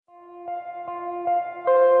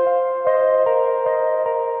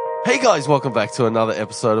Hey guys, welcome back to another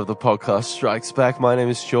episode of the podcast Strikes Back. My name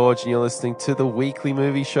is George and you're listening to the weekly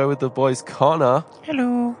movie show with the boys Connor.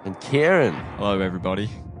 Hello. And Kieran. Hello, everybody.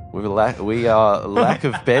 We are lack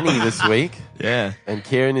of Benny this week. Yeah. And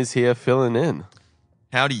Kieran is here filling in.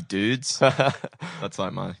 Howdy, dudes. That's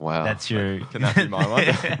like my... Wow. That's your... Can that be my one?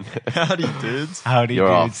 Howdy, dudes. Howdy, You're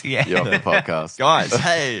dudes. off. Yeah. You're off the podcast. Guys,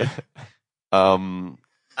 hey.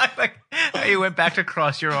 I like how you went back to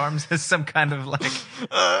cross your arms as some kind of like,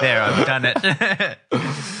 there, I've done it.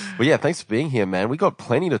 Well, yeah, thanks for being here, man. We got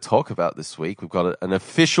plenty to talk about this week. We've got an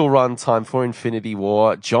official runtime for Infinity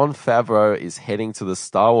War. Jon Favreau is heading to the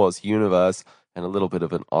Star Wars universe and a little bit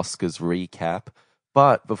of an Oscars recap.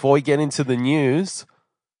 But before we get into the news,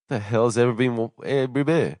 what the hell has everyone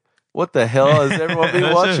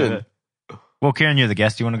been watching? Well, Kieran, you're the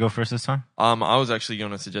guest. Do you want to go first this time? I was actually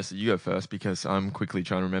going to suggest that you go first because I'm quickly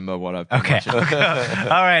trying to remember what I've been Okay. watching.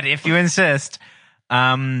 All right, if you insist. So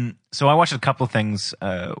I watched a couple of things.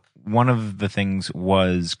 One of the things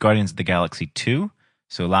was Guardians of the Galaxy 2.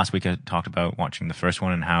 So last week I talked about watching the first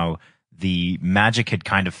one and how the magic had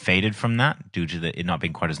kind of faded from that due to it not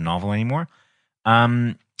being quite as novel anymore.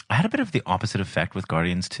 I had a bit of the opposite effect with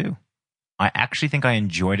Guardians 2. I actually think I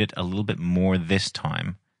enjoyed it a little bit more this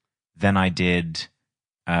time than I did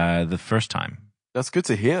the first time. That's good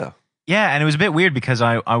to hear. Yeah, and it was a bit weird because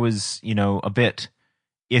I was, a bit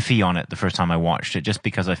iffy on it the first time I watched it, just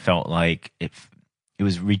because I felt like it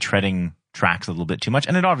was retreading tracks a little bit too much,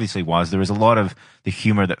 and it obviously was. There was a lot of the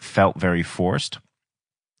humor that felt very forced,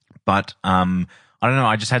 but I don't know.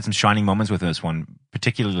 I just had some shining moments with this one,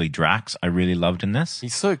 particularly Drax. I really loved in this.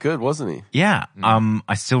 He's so good, wasn't he? Yeah.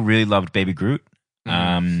 I still really loved Baby Groot.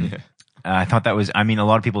 Yeah. I thought that was, a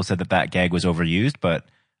lot of people said that gag was overused, but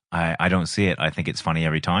I don't see it. I think it's funny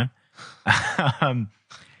every time.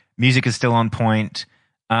 Music is still on point.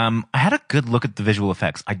 I had a good look at the visual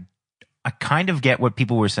effects. I kind of get what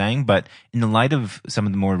people were saying, but in the light of some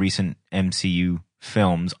of the more recent MCU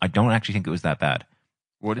films, I don't actually think it was that bad.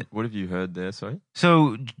 What have you heard there, sorry?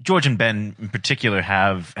 So George and Ben in particular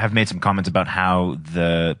have made some comments about how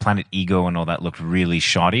the Planet Ego and all that looked really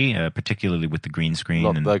shoddy, particularly with the green screen.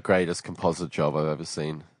 Not the greatest composite job I've ever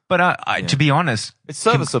seen. But to be honest, it's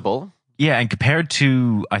serviceable. And compared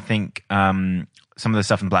to, I think, some of the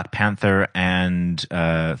stuff in Black Panther and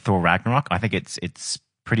Thor Ragnarok, I think it's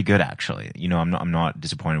pretty good actually. I'm not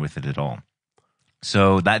disappointed with it at all.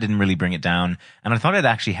 So that didn't really bring it down. And I thought it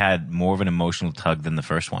actually had more of an emotional tug than the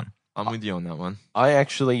first one. I'm with you on that one. I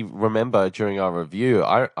actually remember during our review,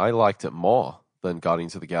 I liked it more than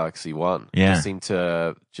Guardians of the Galaxy 1. Yeah. It seemed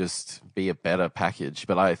to just be a better package.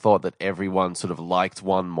 But I thought that everyone sort of liked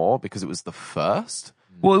 1 more because it was the first.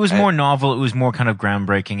 Well, it was more novel. It was more kind of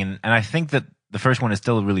groundbreaking. And I think that the first one is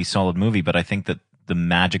still a really solid movie, but I think that the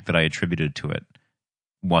magic that I attributed to it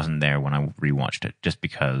wasn't there when I rewatched it, just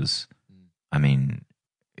because...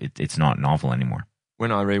 it's not novel anymore.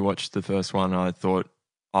 When I rewatched the first one, I thought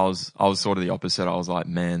I was sort of the opposite. I was like,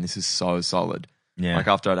 man, this is so solid. Yeah. Like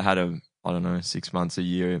after I'd had 6 months, a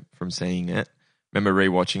year from seeing it, remember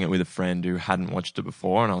rewatching it with a friend who hadn't watched it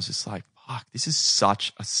before, and I was just like, fuck, this is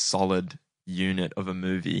such a solid unit of a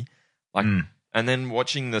movie. Like, and then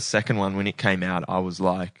watching the second one when it came out, I was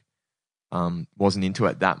like, wasn't into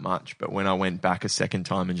it that much. But when I went back a second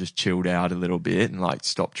time and just chilled out a little bit and like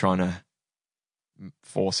stopped trying to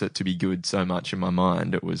force it to be good so much in my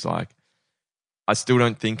mind, it was like, I still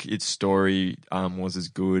don't think its story was as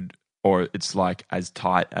good or it's like as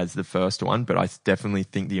tight as the first one, but I definitely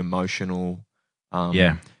think the emotional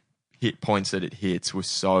hit points that it hits were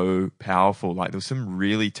so powerful. Like there was some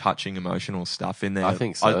really touching emotional stuff in there. I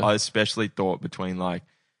think so. I especially thought between like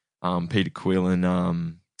Peter Quill and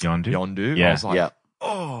Yondu. Yeah. I was like, Yeah.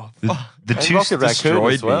 oh, The And two Rocket Raccoon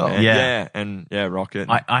destroyed as well. me, man. Yeah. Rocket.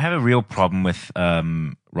 I have a real problem with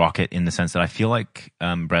Rocket in the sense that I feel like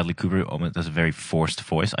Bradley Cooper almost does a very forced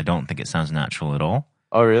voice. I don't think it sounds natural at all.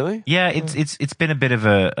 Oh, really? Yeah, it's been a bit of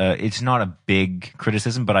it's not a big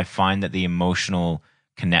criticism, but I find that the emotional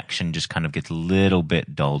connection just kind of gets a little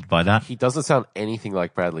bit dulled by that. He doesn't sound anything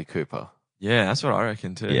like Bradley Cooper. Yeah, that's what I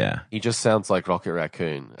reckon too. Yeah. He just sounds like Rocket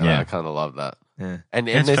Raccoon. And I kind of love that. Yeah. And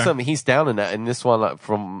That's there's fair. some, he's down in that. In this one, like,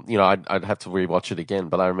 from, I'd have to rewatch it again,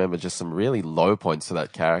 but I remember just some really low points to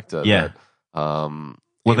that character. Yeah. That,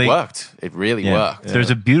 Well, it worked. It really worked. There's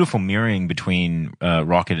a beautiful mirroring between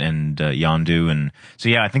Rocket and Yondu, and so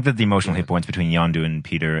I think that the emotional hit points between Yondu and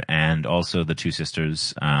Peter, and also the two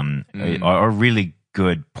sisters, are really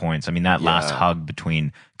good points. I mean, that last hug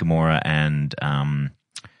between Gamora and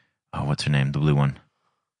what's her name, the blue one?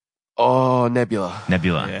 Oh, Nebula.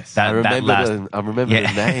 Yes. I remember the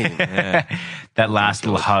name. Yeah. That last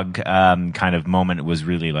little hug kind of moment was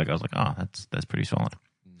really like, I was like, oh, that's pretty solid.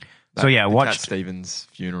 So yeah, Cat watched Stevens'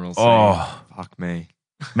 funeral scene. Oh. Fuck me.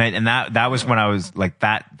 Man, and that was when I was like,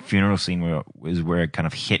 that funeral scene where it kind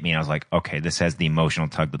of hit me. I was like, okay, this has the emotional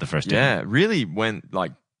tug that the first Yeah, didn't. really went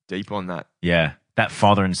like deep on that. Yeah, that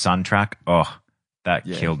father and son track. Oh, that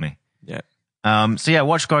killed me. Yeah. So yeah,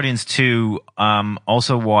 watched Guardians 2.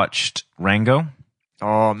 Also watched Rango.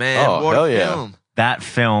 Oh man, Oh, what hell a yeah. film. That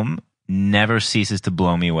film never ceases to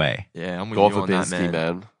blow me away. Yeah, I'm with Gore you on that, Verbinski,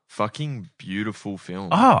 man. Fucking beautiful film.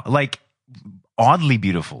 Oh, like oddly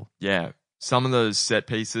beautiful. Yeah. Some of those set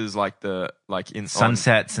pieces, like in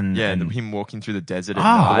Sunsets and him walking through the desert at Oh,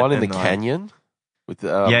 night. The one in the and, like, canyon with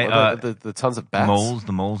the the tons of bats.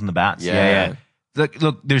 the moles and the bats. Yeah.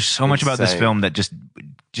 Look, there's so much about this Insane. film that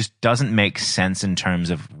just doesn't make sense in terms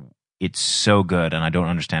of it's so good, and I don't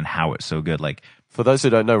understand how it's so good. Like, For those who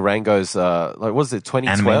don't know, Rango's like, was it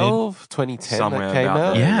 2012, 2010 Somewhere that came about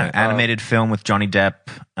out? there. yeah, animated film with Johnny Depp,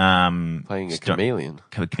 Playing a chameleon.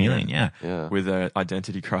 chameleon, yeah. Yeah. with an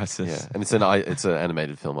identity crisis. Yeah, and it's an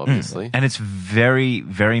animated film, obviously. And it's very,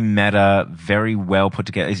 very meta, very well put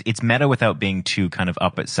together. It's meta without being too kind of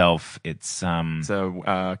up itself. It's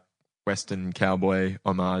So Western cowboy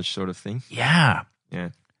homage sort of thing. yeah. Yeah.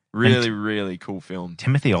 Really cool film.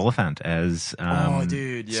 Timothy Oliphant as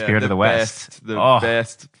Spirit of the West. The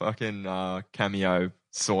best fucking cameo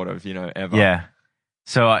sort of, ever. Yeah.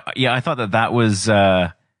 So I thought that was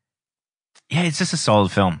it's just a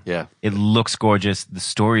solid film. Yeah. It looks gorgeous. The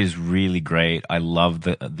story is really great. I love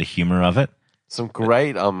the humor of it. Some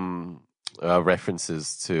great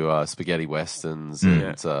references to spaghetti westerns,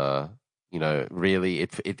 and really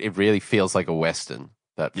it really feels like a western,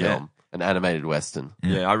 that film, an animated western.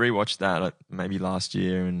 Yeah, I rewatched that maybe last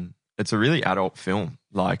year, and it's a really adult film.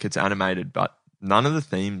 Like, it's animated, but none of the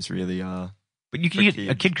themes really are. But a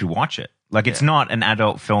kid could watch it. Like, it's not an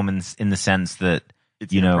adult film in the sense that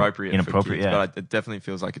It's inappropriate for kids, yeah. but it definitely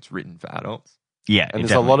feels like it's written for adults. Yeah, And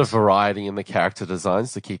there's a lot of variety in the character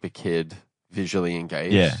designs to keep a kid visually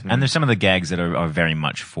engaged. yeah. And there's some of the gags that are very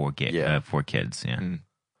much for kids. Yeah. Mm.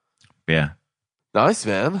 Yeah. Nice,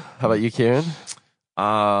 man. How about you, Kieran?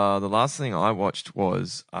 The last thing I watched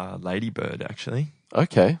was Lady Bird, actually.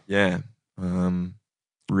 Okay. Yeah.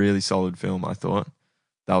 Really solid film, I thought.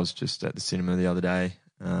 That was just at the cinema the other day.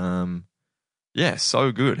 Yeah,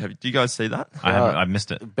 so good. Do you guys see that? I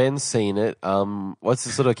missed it. Ben's seen it. What's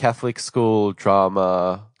the sort of Catholic school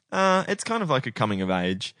drama? It's kind of like a coming of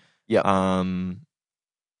age. Yeah.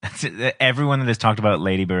 Everyone that has talked about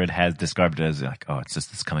Lady Bird has described it as like, oh, it's just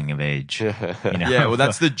this coming of age. Yeah, well,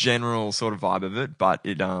 that's the general sort of vibe of it. But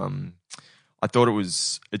I thought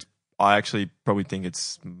I actually probably think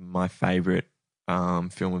it's my favorite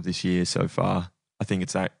film of this year so far. I think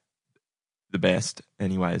it's the best,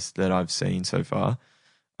 anyways, that I've seen so far.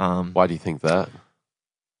 Why do you think that?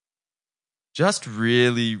 Just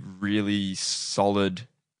really, really solid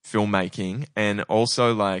filmmaking, and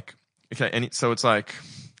also like, okay, and so it's like,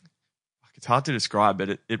 it's hard to describe, but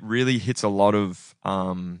it really hits a lot of,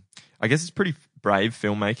 I guess it's pretty brave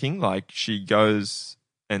filmmaking. Like, she goes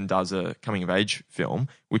and does a coming of age film,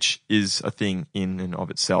 which is a thing in and of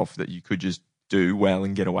itself that you could just do well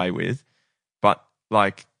and get away with. But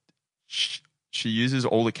like, she uses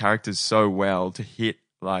all the characters so well to hit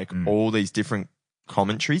like all these different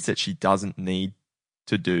commentaries that she doesn't need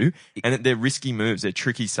to do. And they're risky moves, they're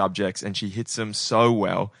tricky subjects, and she hits them so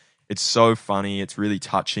well. It's so funny. It's really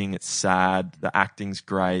touching. It's sad. The acting's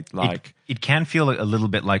great. Like, it can feel a little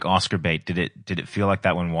bit like Oscar bait. Did it feel like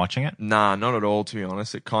that when watching it? Nah, not at all, to be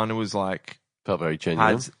honest. It kind of was like, Felt very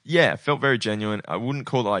genuine. It felt very genuine. I wouldn't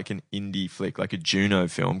call it like an indie flick, like a Juno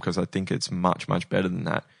film, because I think it's much, much better than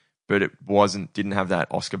that. But it didn't have that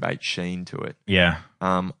Oscar bait sheen to it. Yeah.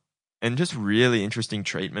 And just really interesting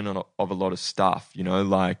treatment of a lot of stuff,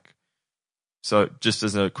 like, so just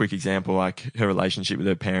as a quick example, like her relationship with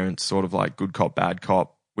her parents, sort of like good cop, bad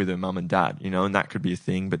cop with her mum and dad, and that could be a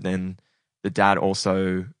thing. But then the dad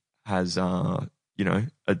also has, a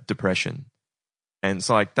depression. And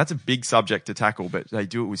it's like, that's a big subject to tackle, but they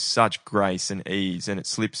do it with such grace and ease, and it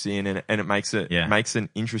slips in, and it makes makes an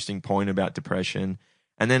interesting point about depression.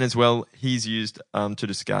 And then as well, he's used to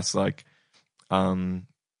discuss like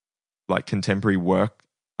contemporary work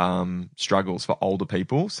struggles for older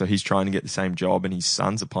people. So he's trying to get the same job, and his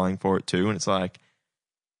son's applying for it too. And it's like,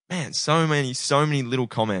 man, so many little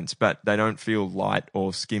comments, but they don't feel light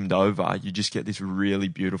or skimmed over. You just get this really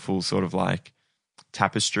beautiful sort of like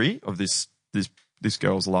tapestry of this this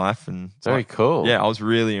girl's life, and it's Very cool. Yeah, I was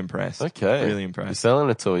really impressed. Okay. Really You're impressed. selling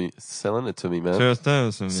it to me, man. Just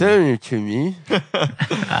those, Selling it to me.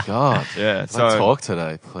 God. Yeah, Can I talk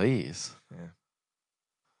today, please?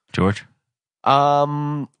 George?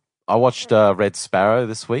 I watched Red Sparrow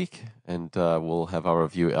this week, and we'll have our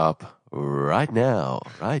review up right now.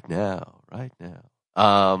 But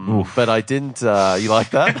I didn't. You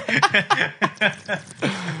like that?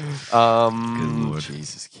 Good Lord.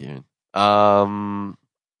 Jesus, Kieran.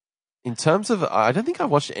 In terms of, I don't think I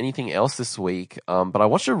watched anything else this week. But I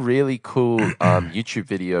watched a really cool YouTube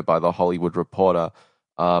video by the Hollywood Reporter.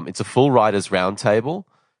 It's a full writers roundtable.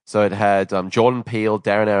 So it had Jordan Peele,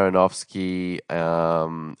 Darren Aronofsky,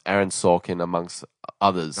 Aaron Sorkin, amongst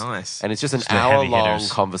others. Nice. And it's just an Just the heavy hour-long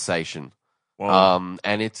hitters. conversation. Whoa.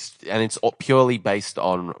 And it's purely based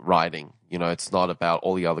on writing. You know, it's not about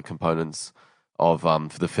all the other components of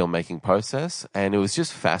the filmmaking process. And it was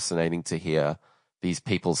just fascinating to hear these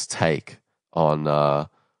people's take on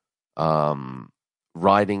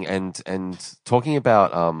writing and talking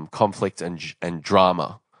about conflict and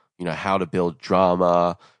drama. You know, how to build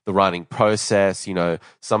drama, the writing process. You know,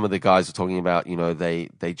 some of the guys were talking about, you know, they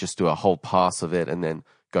just do a whole pass of it and then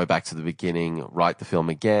go back to the beginning, write the film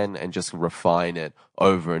again, and just refine it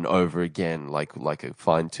over and over again, like a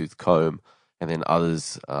fine-tooth comb. And then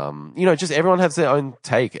others, you know, just everyone has their own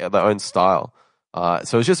take, their own style.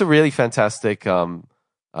 So it's just a really fantastic video,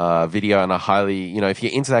 and I highly, you know, if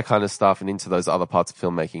you're into that kind of stuff and into those other parts of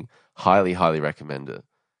filmmaking, highly, highly recommend it.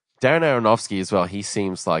 Darren Aronofsky as well. He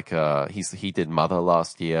seems like he did Mother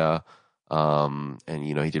last year, and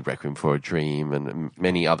you know he did Requiem for a Dream and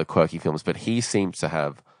many other quirky films. But he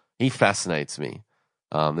fascinates me.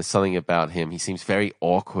 There's something about him. He seems very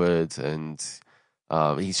awkward, and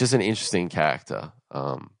he's just an interesting character.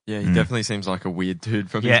 Yeah, he definitely seems like a weird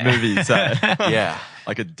dude from Yeah. his movies. Yeah,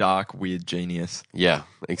 Like a dark, weird genius. yeah,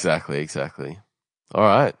 exactly. All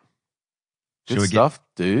right, Shall good we stuff,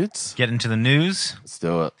 dudes. Get into the news. Let's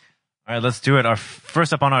do it. All right, let's do it. Our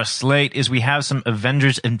first up on our slate is we have some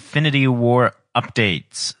Avengers Infinity War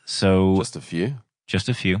updates. So Just a few. just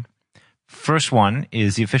a few. First one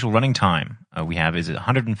is the official running time we have is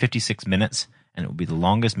 156 minutes, and it will be the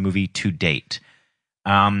longest movie to date.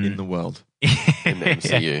 In the world. In the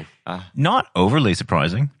MCU. Not overly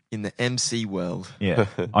surprising. In the MC world. Yeah.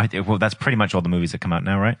 Well, that's pretty much all the movies that come out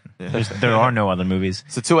now, right? Yeah. There are no other movies.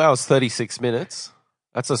 So 2 hours 36 minutes.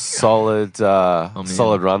 That's a solid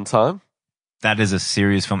solid runtime. That is a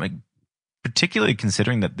serious film, particularly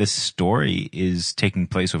considering that this story is taking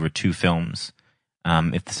place over two films.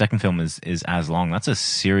 If the second film is as long, that's a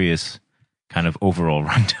serious kind of overall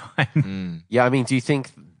runtime. Yeah, I mean, do you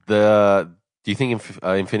think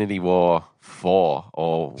Infinity War 4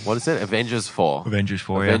 or what is it? Avengers 4. Avengers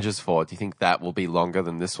 4, Avengers 4. Do you think that will be longer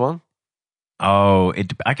than this one? Oh,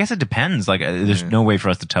 I guess it depends. Like, there's no way for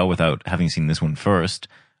us to tell without having seen this one first.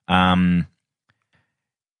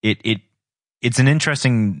 It's an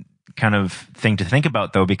interesting kind of thing to think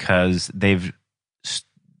about, though, because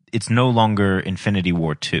it's no longer Infinity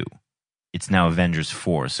War 2. It's now Avengers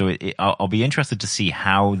 4. So I'll be interested to see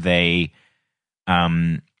how they,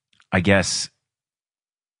 I guess,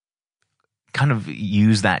 kind of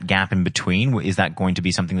use that gap in between. Is that going to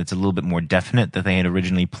be something that's a little bit more definite that they had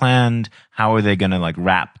originally planned? How are they going to like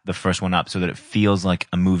wrap the first one up so that it feels like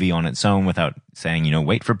a movie on its own without saying, you know,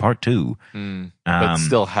 wait for part 2? But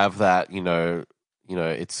still have that, you know,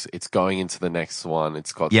 it's going into the next one.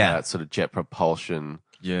 It's got that sort of jet propulsion.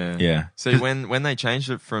 Yeah. Yeah. See, when they changed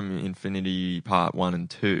it from Infinity Part 1 and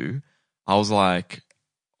 2, I was like,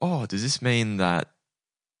 oh, does this mean that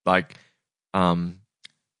like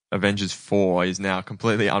Avengers 4 is now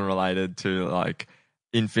completely unrelated to like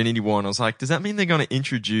Infinity War? And I was like, does that mean they're going to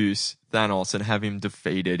introduce Thanos and have him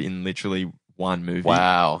defeated in literally one movie?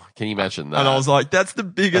 Wow. Can you imagine that? And I was like, that's the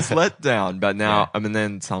biggest letdown. But now, I mean,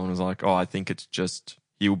 then someone was like, oh, I think it's just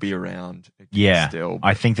he'll be around. Yeah. Still.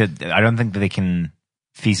 I don't think that they can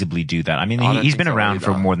feasibly do that. I mean, I don't he's think been so around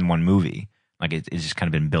for either. more than one movie. Like, it's just kind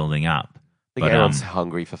of been building up. I think But, everyone's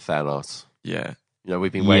hungry for Thanos. Yeah. You know,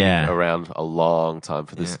 we've been waiting Yeah. around a long time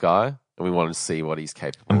for this Yeah. guy, and we want to see what he's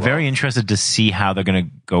capable I'm of. very interested to see how they're going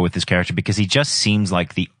to go with this character because he just seems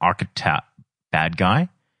like the archetype bad guy,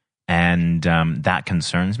 and that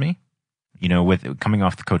concerns me. You know, with coming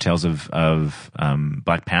off the coattails of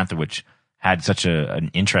Black Panther, which had such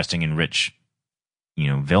an interesting and rich, you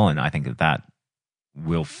know, villain, I think that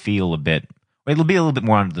will feel it'll be a little bit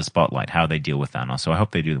more under the spotlight how they deal with Thanos. So I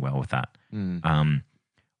hope they do well with that.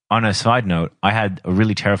 On a side note, I had a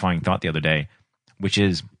really terrifying thought the other day, which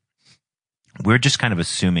is we're just kind of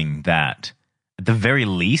assuming that at the very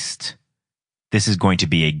least, this is going to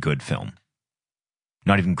be a good film.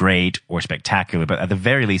 not even great or spectacular, but at the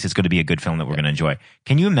very least, it's going to be a good film that we're going to enjoy.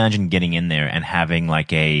 Can you imagine getting in there and having like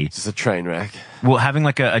Just a train wreck. Well, having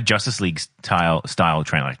like a Justice League style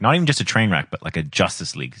train wreck, not even just a train wreck, but like a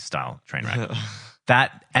Justice League style train wreck.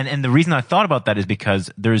 That and the reason I thought about that is because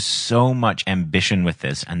there's so much ambition with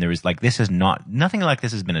this, and there is like nothing like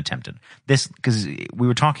this has been attempted. This because we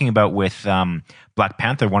were talking about with Black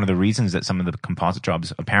Panther, one of the reasons that some of the composite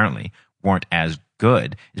jobs apparently weren't as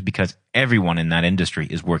good is because everyone in that industry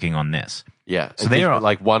is working on this. Yeah, so they are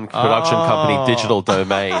like one production company, Digital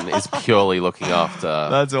Domain, is purely looking after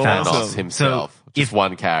That's Thanos awesome. himself. So Just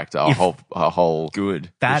one character, a whole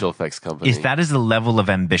Good. visual effects company. That is the level of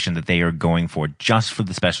ambition that they are going for just for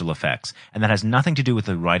the special effects. And that has nothing to do with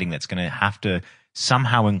the writing that's going to have to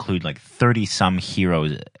somehow include like 30 some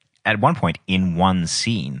heroes at one point in one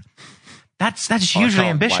scene. That's hugely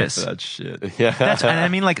ambitious. Wait for that shit. Yeah, And I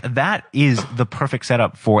mean, like, that is the perfect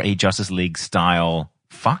setup for a Justice League style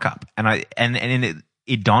fuck up. And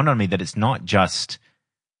it dawned on me that it's not just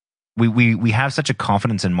we have such a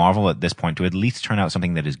confidence in Marvel at this point to at least turn out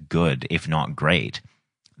something that is good, if not great.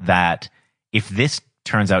 That if this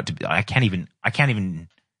turns out to be, I can't even.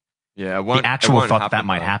 Yeah, The actual thought that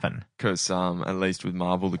might happen. Because at least with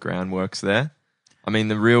Marvel, the groundwork's there. I mean,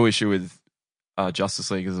 the real issue with Justice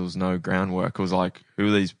League is there was no groundwork. It was like, who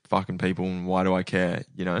are these fucking people and why do I care?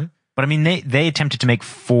 You know? But I mean, they attempted to make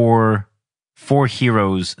four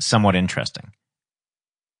heroes somewhat interesting.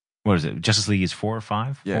 What is it? Justice League is 4 or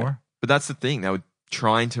 5? Yeah. 4? But that's the thing. They were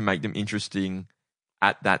trying to make them interesting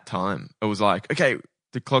at that time. It was like, okay,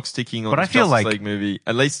 the clock's ticking on But the I feel Justice like- League movie.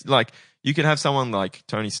 At least, like, you could have someone like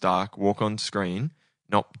Tony Stark walk on screen,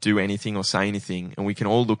 not do anything or say anything, and we can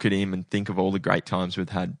all look at him and think of all the great times we've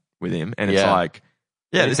had with him. And it's Yeah. like,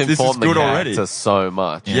 yeah, It's this is informed the good already. character so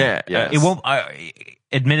much. Yeah. yeah. It won't.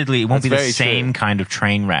 Admittedly, it won't That's be the very same true. kind of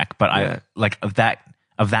train wreck. But Yeah.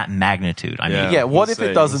 of that magnitude. I Yeah. mean, Yeah, what We'll if see,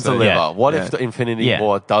 it doesn't we'll see. deliver? Yeah. What Yeah. if the Infinity yeah.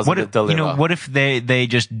 War doesn't What if, deliver? what if they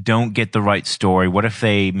just don't get the right story? What if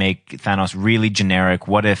they make Thanos really generic?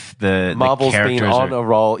 What if the Marvel's been characters on are, a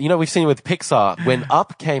roll. You know, we've seen it with Pixar. When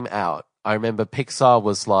Up came out, I remember Pixar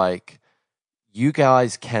was like, you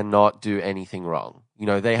guys cannot do anything wrong. You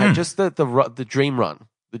know, they had just the dream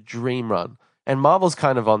run. And Marvel's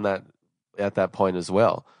kind of on that at that point as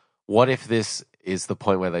well. What if this is the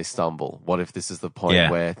point where they stumble? What if this is the point Yeah.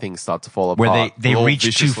 where things start to fall where apart? they We'll reach too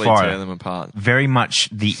viciously far? tear them apart. Very much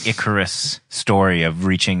the Icarus story of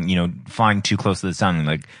reaching, flying too close to the sun.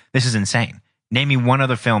 Like, this is insane. Name me one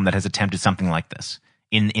other film that has attempted something like this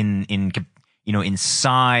in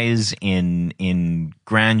size, in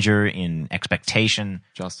grandeur, in expectation.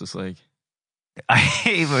 Justice League.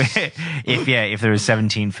 If there was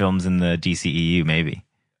 17 films in the DCEU, maybe.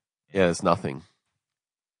 Yeah, there's nothing.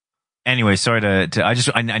 Anyway, sorry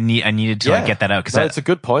I needed to get that out because it's a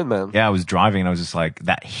good point, man. I was driving and I was just like,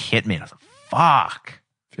 that hit me. And I was like, fuck.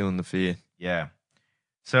 Feeling the fear. Yeah.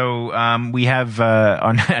 So we have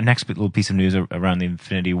our next little piece of news around the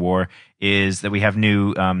Infinity War is that we have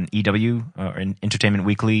new EW or Entertainment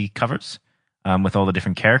Weekly covers with all the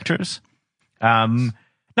different characters.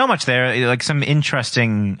 Not much there, like some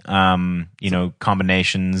interesting,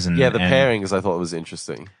 combinations and Yeah, the pairings I thought was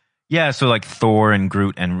interesting. Yeah, so like Thor and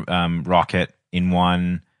Groot and Rocket in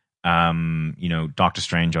one, Doctor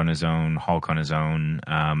Strange on his own, Hulk on his own,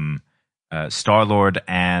 Star-Lord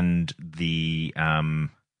and the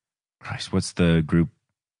what's the group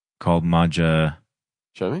called? Show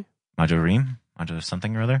me. Majorim? Majo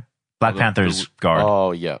something or other? Black Panther's guard.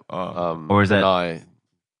 Oh yeah. Or is that?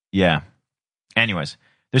 Yeah. Anyways,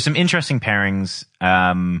 there's some interesting pairings.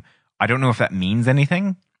 I don't know if that means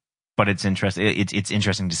anything, but it's interesting. It's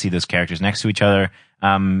interesting to see those characters next to each other.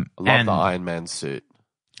 I love the Iron Man suit.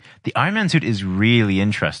 The Iron Man suit is really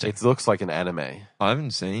interesting. It looks like an anime. I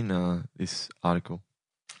haven't seen this article.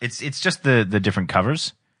 It's just the different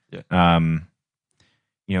covers. Yeah.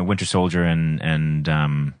 Winter Soldier and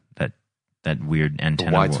that weird The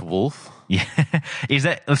antenna. White Wolf. Yeah. Is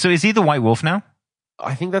he the White Wolf now?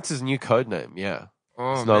 I think that's his new code name. Yeah.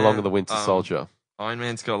 Oh, It's no longer the Winter Soldier. Iron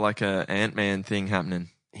Man's got like a Ant-Man thing happening.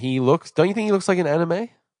 He looks. Don't you think he looks like an anime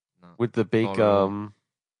No. with the big? Not at all.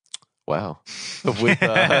 Wow. With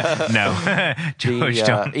No. George,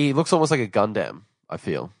 don't. he looks almost like a Gundam. I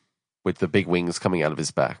feel with the big wings coming out of his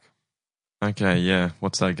back. Okay, yeah.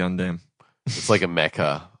 What's that Gundam? It's like a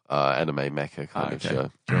mecha, anime mecha kind of show.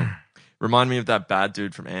 Remind me of that bad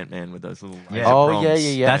dude from Ant-Man with those little laser Oh,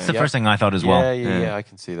 prongs. yeah. That's the first thing I thought as well. Yeah, I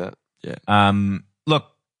can see that. Look,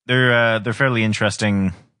 they're fairly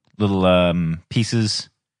interesting little pieces.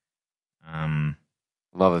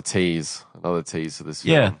 Another tease for this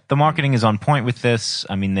film. Yeah, the marketing is on point with this.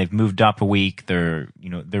 I mean, they've moved up a week. They're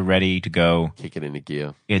ready to go. Kick it into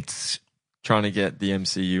gear. It's Trying to get the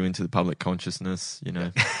MCU into the public consciousness,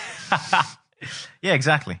 yeah,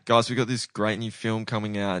 exactly. Guys, we got this great new film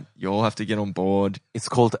coming out. You all have to get on board. It's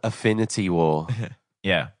called Affinity War.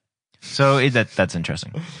 Yeah. So that's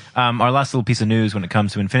interesting. Our last little piece of news when it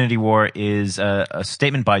comes to Infinity War is a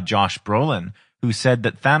statement by Josh Brolin, who said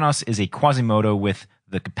that Thanos is a Quasimodo with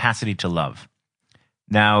the capacity to love.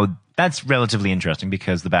 Now, that's relatively interesting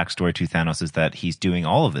because the backstory to Thanos is that he's doing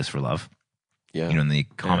all of this for love. Yeah. In the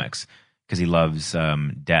comics, because he loves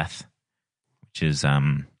Death, which is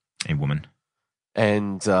a woman.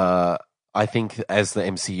 And I think as the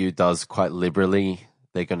MCU does quite liberally,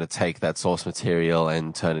 they're going to take that source material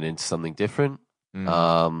and turn it into something different.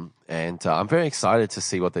 And I'm very excited to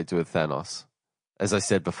see what they do with Thanos. As I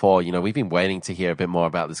said before, we've been waiting to hear a bit more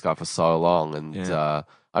about this guy for so long. And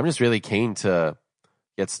I'm just really keen to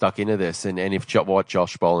get stuck into this. And if what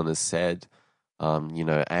Josh Brolin has said,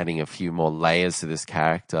 adding a few more layers to this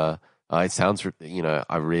character, it sounds,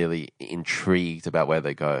 I'm really intrigued about where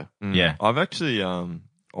they go. Yeah. I've actually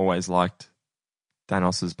always liked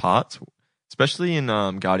Thanos' parts, especially in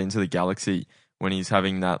Guardians of the Galaxy when he's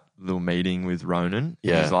having that little meeting with Ronan.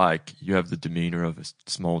 Yeah. He's like, you have the demeanor of a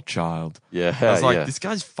small child. Yeah. I was like, this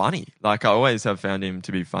guy's funny. Like, I always have found him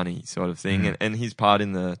to be funny sort of thing. And his part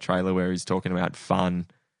in the trailer where he's talking about fun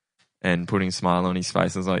and putting a smile on his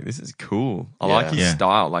face, I was like, this is cool. I like his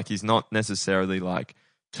style. Like, he's not necessarily like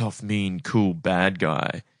tough, mean, cool, bad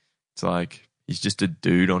guy. It's like, he's just a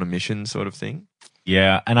dude on a mission sort of thing.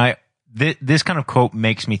 Yeah, and this kind of quote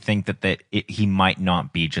makes me think that he might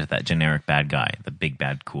not be just that generic bad guy, the big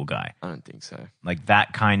bad cool guy. I don't think so. Like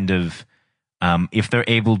that kind of, if they're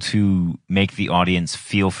able to make the audience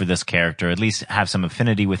feel for this character, at least have some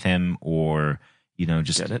affinity with him, or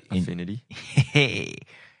just Get it? Affinity.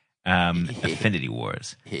 Affinity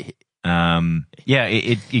Wars. It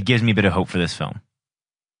gives me a bit of hope for this film.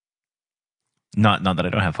 Not that I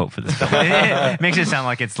don't have hope for this film. It makes it sound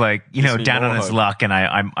like it's like, down on its luck and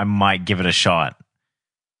I might give it a shot.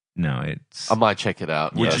 No, I might check it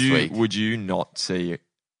out. Would you not see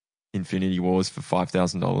Infinity Wars for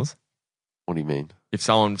 $5,000? What do you mean? If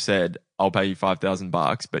someone said, I'll pay you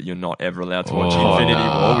 $5,000, but you're not ever allowed to watch Infinity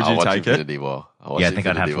War, would you take Infinity War. I think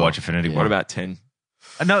I'd have to watch Infinity War. What about 10?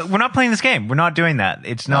 No, we're not playing this game. We're not doing that.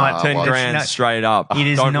 It's not 10 grand straight up. It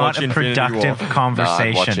is Don't not watch a Infinity productive War. conversation.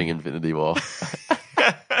 I'm watching Infinity War.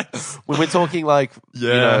 When we're talking like in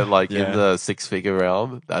the six-figure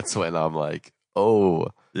realm, that's when I'm like,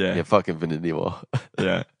 fuck Infinity War.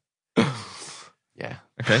 Yeah. Yeah.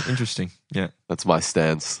 Okay, interesting. Yeah. That's my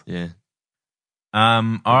stance. Yeah.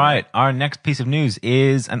 All right. Our next piece of news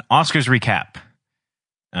is an Oscars recap.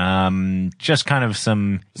 Just kind of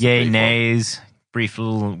some yay, nays, brief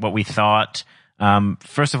little what we thought.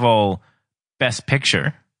 First of all, Best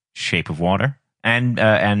Picture, Shape of Water,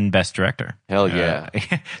 and Best Director. Hell yeah.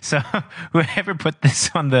 So whoever put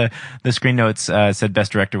this on the screen notes said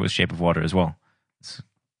Best Director was Shape of Water as well. It's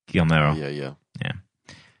Guillermo. Yeah.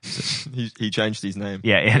 He changed his name.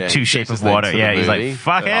 Yeah, to Shape of Water. Yeah, he's like,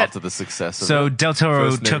 fuck it. After the success of So it. Del Toro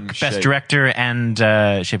First name, took Best Shape. Director and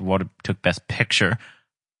Shape of Water took Best Picture.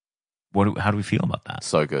 How do we feel about that?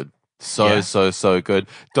 So good. So good.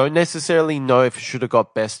 Don't necessarily know if it should have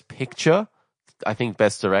got Best Picture. I think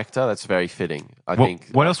Best Director, that's very fitting.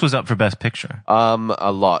 What else was up for Best Picture?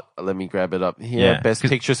 A lot. Let me grab it up here. Yeah, Best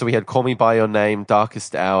Picture. So we had Call Me by Your Name,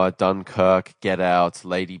 Darkest Hour, Dunkirk, Get Out,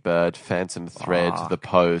 Lady Bird, Phantom Thread, The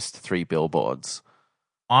Post, 3 Billboards.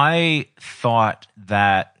 I thought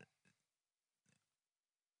that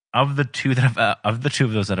of the two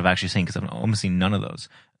of those that I've actually seen, because I've almost seen none of those.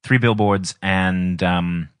 3 Billboards and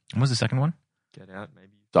what was the second one? Get Out, maybe.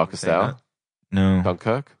 Darkest Hour? No.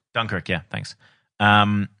 Dunkirk, yeah, thanks.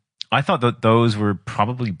 I thought that those were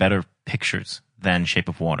probably better pictures than Shape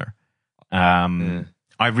of Water.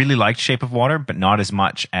 I really liked Shape of Water, but not as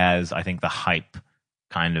much as I think the hype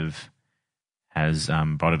kind of has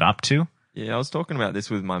brought it up to. Yeah, I was talking about this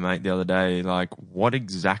with my mate the other day. Like, what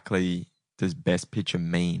exactly does Best Picture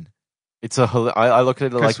mean? It's I look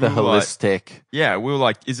at it like the holistic. Yeah, we were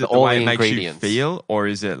like, is it the way it makes you feel, or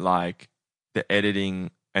is it like the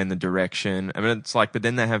editing and the direction? I mean, it's like, but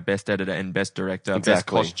then they have Best Editor and Best Director, Best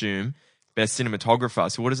Costume, Best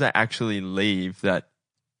Cinematographer. So what does that actually leave that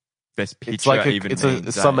Best Picture it's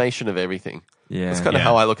a summation of everything. Yeah. That's kind of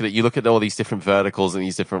how I look at it. You look at all these different verticals and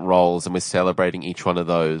these different roles, and we're celebrating each one of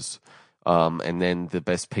those. And then the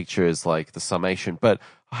Best Picture is like the summation. But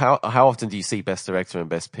how often do you see Best Director and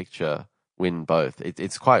Best Picture win both.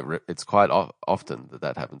 It's quite often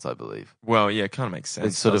that happens, I believe. Well, yeah, it kind of makes sense.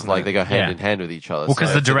 It's sort of doesn't like it? they go hand Yeah. in hand with each other. Well, 'cause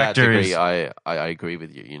So the to that director degree, is- I agree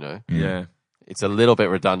with you. You know, Yeah, it's a little bit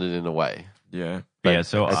redundant in a way. yeah. But Yeah,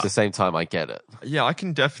 so at the same time, I get it. Yeah, I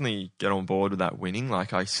can definitely get on board with that winning.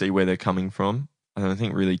 Like, I see where they're coming from. And I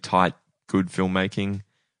think really tight, good filmmaking,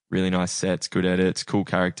 really nice sets, good edits, cool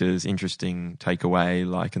characters, interesting takeaway,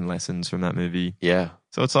 like, and lessons from that movie. Yeah,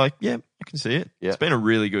 So it's like, yeah, I can see it. Yeah. It's been a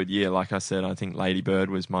really good year. Like I said, I think Lady Bird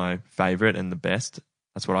was my favorite and the best.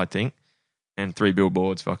 That's what I think. And Three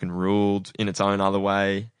Billboards fucking ruled in its own other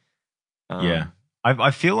way. yeah.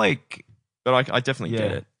 I feel like But I definitely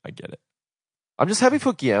get Yeah. it. I get it. I'm just happy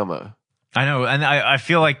for Guillermo. I know, and I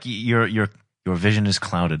feel like your vision is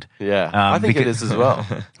clouded Yeah, I think it because- is as well.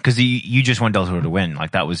 because you just want Del Toro to win.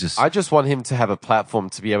 Like that was just I just want him to have a platform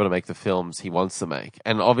to be able to make the films he wants to make.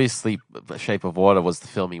 And obviously, The Shape of Water was the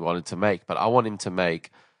film he wanted to make, but I want him to make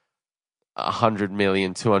 $100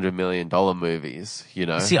 million, $200 million movies, you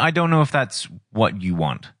know? see. I don't know if that's what you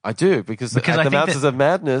want. I do, because Because I at the think Mountains of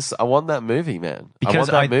Madness, I want that movie, man. I Because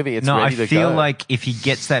want that movie. It's no, ready to I feel go. like if he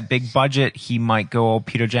gets that big budget, he might go all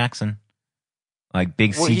Peter Jackson, like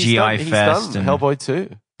big Well, CGI he's fest. done and Hellboy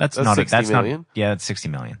 2. that's that's not 60 that's million. not yeah, that's 60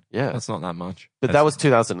 million. Yeah. That's not that much. But that was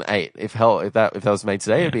 2008. If that was made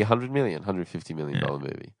today, it'd be $100 million, $150 million Yeah.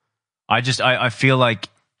 movie. I feel like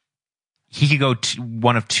he could go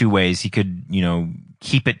one of two ways. He could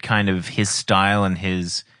keep it kind of his style and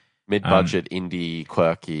his Mid-budget, indie,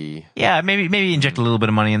 quirky. maybe inject a little bit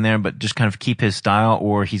of money in there, but just kind of keep his style,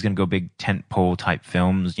 or he's going to go big tentpole type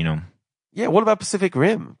films. Yeah, what about Pacific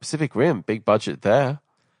Rim? Pacific Rim, big budget there.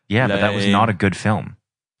 Yeah, but that was Lame. not a good film.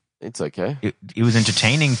 It's okay. It was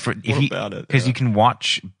entertaining for What about it? because you can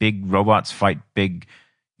watch big robots fight big,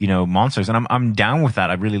 monsters, and I'm down with that.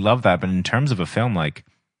 I really love that. But in terms of a film, like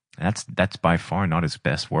that's by far not his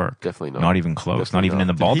best work. Definitely not. Not even close. Definitely not even not. in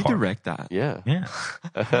the Did he ballpark. direct that? Yeah.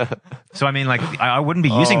 Yeah. So I mean, like, I wouldn't be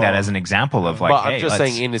using that as an example of like. But hey, I'm just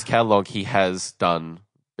let's- saying, in his catalog, he has done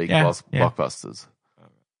big Yeah, yeah. blockbusters.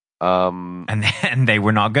 and they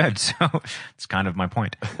were not good. So it's kind of my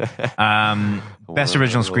point. Best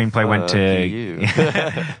original Well, screenplay went fuck to you.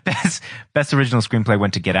 best original screenplay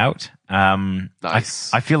went to Get Out.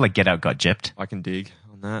 Nice. I feel like Get Out got gypped. I can dig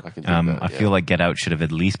on that. I can do that, I yeah. feel like Get Out should have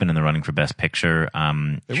at least been in the running for Best Picture. It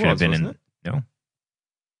Should have was, been wasn't in. No,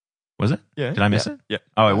 was it? Yeah. Did I miss it? Yeah.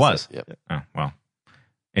 Oh, it was. Yep. Oh well,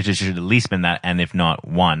 it just should at least been that, and if not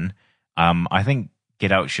one, I think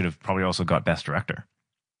Get Out should have probably also got Best Director.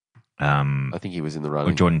 I think he was in the Or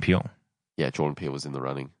running. Jordan Peele Yeah, Jordan Peele was in the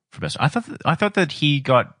running. for Best. I thought that he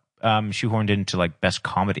got shoehorned into like Best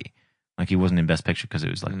Comedy. Like he wasn't in Best Picture because it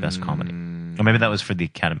was like Best Comedy, or maybe that was for the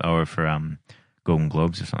Academy or for Golden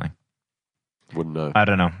Globes or something. Wouldn't know. I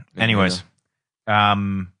don't know. Me Anyways,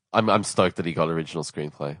 I'm stoked that he got original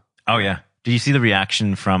screenplay. oh yeah. Did you see the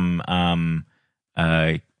reaction from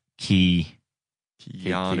Key?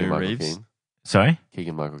 Keanu Reeves. Sorry.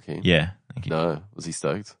 Keegan Michael Key. Yeah. Thank you. No, was he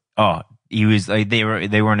stoked? Oh, he was. Like, they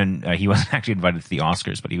weren't. He wasn't actually invited to the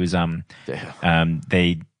Oscars, but he was. Damn.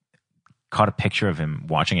 They caught a picture of him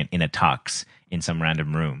watching it in a tux in some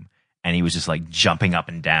random room, and he was just like jumping up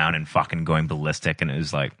and down and fucking going ballistic, and it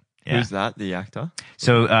was like, yeah. Who's that? The actor?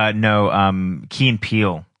 So no, Key and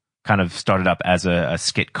Peele kind of started up as a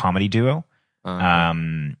skit comedy duo.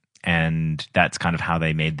 And that's kind of how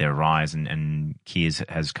they made their rise. And Key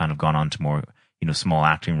has kind of gone on to more, small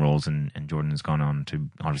acting roles, and Jordan has gone on to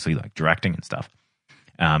obviously like directing and stuff.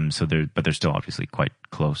 So they're still obviously quite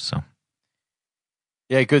close. So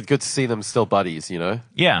Yeah, good to see them still buddies, yeah,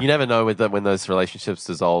 You never know with when those relationships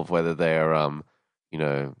dissolve, whether they're,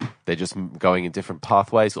 they're just going in different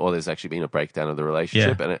pathways, or there's actually been a breakdown of the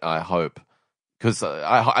relationship. Yeah. And I hope, because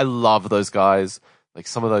I love those guys. Like,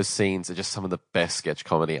 some of those scenes are just some of the best sketch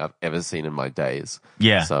comedy I've ever seen in my days.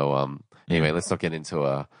 yeah. So, anyway, let's not get into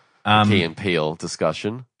a Key and Peele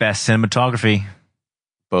discussion. Best cinematography,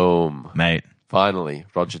 Boom. mate. Finally,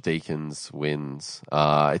 Roger Deakins wins.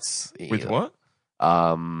 It's With what?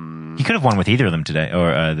 He could have won with either of them today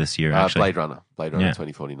or this year, actually, Blade Runner Yeah.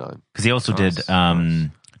 2049. because he also did Nice.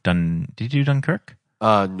 Did he do Dunkirk?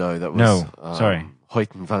 No, that was No, sorry.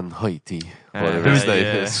 Hoyten van Hoyte. There Whatever was- his name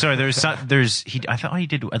yeah. is. Sorry, I thought he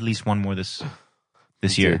did at least one more this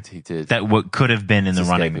year. He did. That could have been in the It's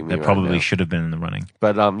running. escaping me That right probably now. should have been in the running.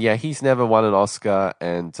 But yeah, he's never won an Oscar,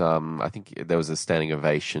 and I think there was a standing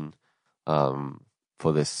ovation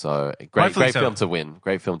for this. So great Rightfully so. film to win.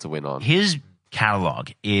 Great film to win on. His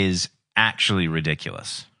catalog is actually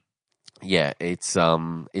ridiculous. Yeah, it's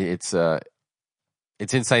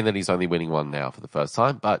insane that he's only winning one now for the first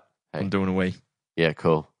time. But hey, I'm doing a wee. yeah,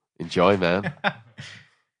 cool. Enjoy, man.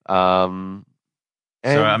 So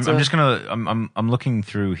I'm just gonna I'm looking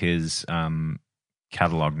through his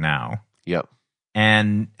catalog now. Yep.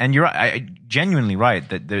 And you're right, genuinely right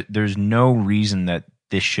that there's no reason that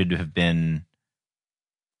this should have been.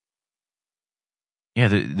 Yeah,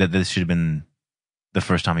 that this should have been the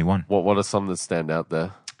first time he won. What are some that stand out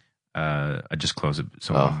there? I just closed it.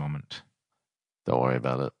 So one moment. Don't worry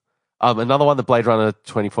about it. Another one, the Blade Runner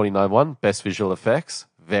 2049 one, Best Visual Effects.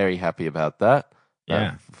 Very happy about that. Yeah.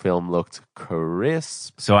 That film looked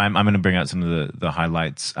crisp. So I'm going to bring out some of the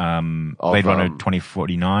highlights. Blade Runner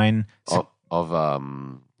 2049 of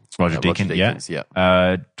Roger Deakins, yeah.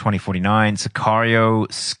 2049, Sicario,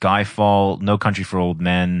 Skyfall, No Country for Old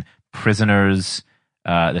Men, Prisoners,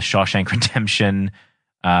 The Shawshank Redemption,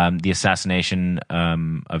 the assassination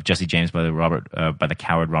of Jesse James by the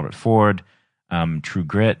coward Robert Ford, True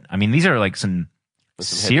Grit. I mean, these are like some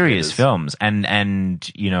serious films,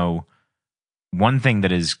 and you know, one thing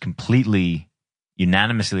that is completely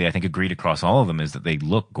unanimously, I think, agreed across all of them is that they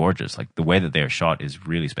look gorgeous. Like the way that they are shot is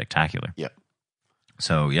really spectacular. Yeah.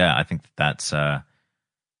 So yeah, I think that's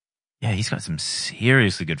he's got some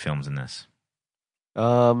seriously good films in this.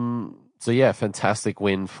 So yeah, fantastic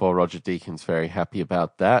win for Roger Deakins. Very happy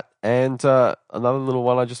about that. And another little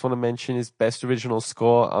one I just want to mention is Best Original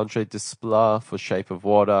Score, Andre Desplat for Shape of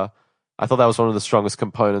Water. I thought that was one of the strongest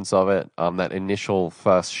components of it. That initial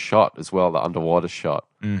first shot as well, the underwater shot.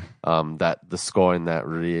 That the score in that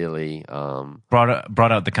really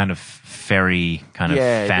brought out the kind of fairy kind of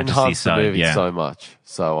fantasy side. The movie so much.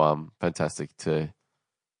 So fantastic to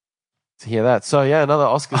hear that. So yeah, another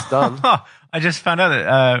Oscar's done. I just found out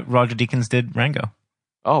that Roger Deakins did Rango.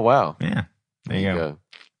 Oh wow! Yeah, there you go.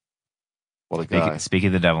 What a guy. Speak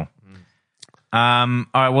of the devil. All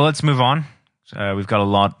right, well, let's move on. We've got a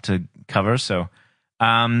lot to cover, so we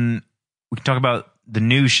can talk about the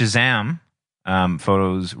new Shazam.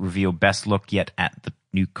 Photos reveal best look yet at the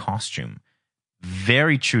new costume.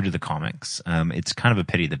 Very true to the comics. It's kind of a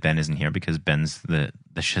pity that Ben isn't here because Ben's the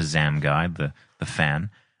Shazam guy, the fan.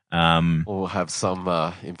 We'll have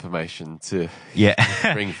some information to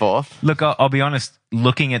bring forth. Look, I'll be honest.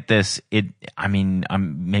 Looking at this,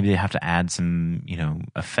 maybe they have to add some,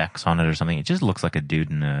 effects on it or something. It just looks like a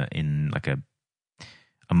dude in like a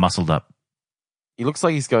muscled up. He looks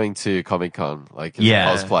like he's going to Comic-Con, like as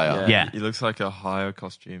a cosplayer. Yeah, he looks like a higher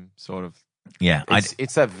costume, sort of. Yeah,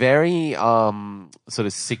 it's that very sort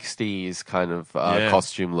of 60s kind of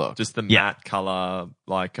costume look. Just the matte color,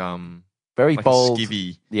 like very like bold,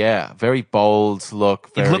 skivvy. Yeah, very bold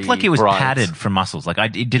look. It looked like it was padded for muscles. Like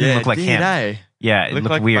it didn't look like him. Yeah, it looked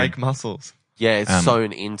like weird. fake muscles. Yeah, it's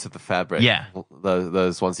sewn into the fabric. Yeah,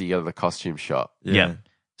 those ones you get at the costume shop. Yeah.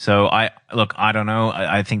 So I don't know.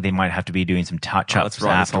 I think they might have to be doing some touch-ups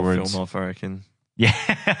afterwards. This whole film off, I reckon. Yeah,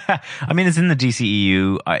 I mean it's in the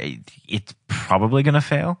DCEU. It's probably going to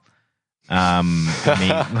fail.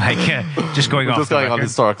 Just going on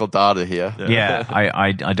historical data here. Yeah,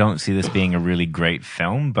 I don't see this being a really great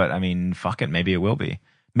film, but I mean, fuck it, maybe it will be.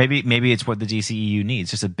 Maybe it's what the DCEU needs,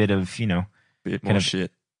 just a bit of bit more shit.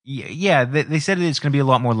 Yeah, they said it's going to be a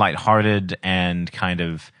lot more lighthearted and kind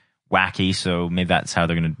of wacky, so maybe that's how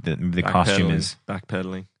they're going to. The costume is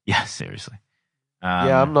backpedaling. Yeah, seriously.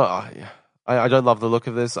 I'm not. I don't love the look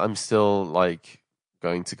of this. I'm still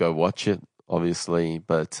going to go watch it, obviously,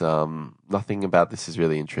 but nothing about this is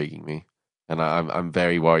really intriguing me, and I'm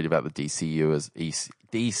very worried about the DCEU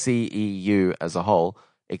as a whole,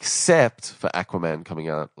 except for Aquaman coming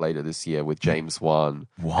out later this year with James Wan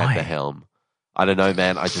at the helm. I don't know,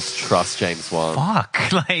 man. I just trust James Wan.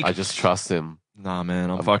 I just trust him. Nah, man.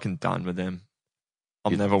 I'm fucking done with them.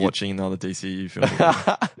 I'm never watching another DCU film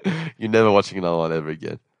again. You're never watching another one ever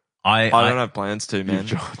again. I don't have plans to, man.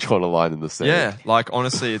 You've drawn a line in the sand. Yeah,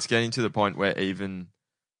 honestly, it's getting to the point where even,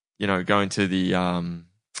 going to the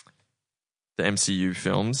MCU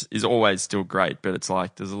films is always still great, but it's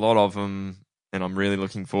like there's a lot of them, and I'm really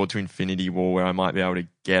looking forward to Infinity War, where I might be able to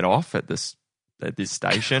get off at this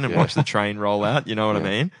station and watch the train roll out. You know what I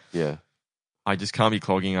mean? Yeah. I just can't be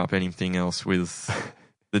clogging up anything else with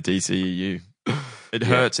the DCEU. It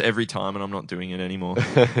hurts every time, and I'm not doing it anymore.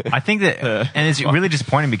 I think that, and it's really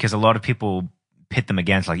disappointing because a lot of people pit them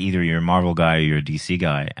against, like either you're a Marvel guy or you're a DC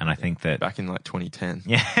guy, and I think that back in 2010,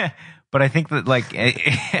 yeah. But I think that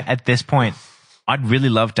at this point, I'd really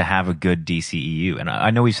love to have a good DCEU, and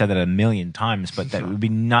I know we've said that a million times, but that would be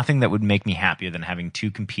nothing that would make me happier than having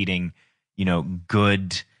two competing,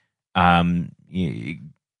 good,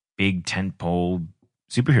 big tentpole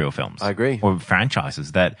superhero films. I agree. Or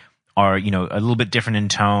franchises that are, you know, a little bit different in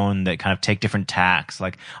tone, that kind of take different tacks.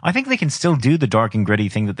 Like, I think they can still do the dark and gritty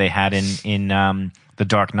thing that they had in The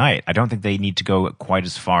Dark Knight. I don't think they need to go quite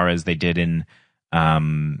as far as they did in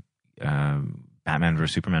Batman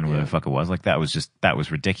vs Superman, whatever the fuck it was. Like, that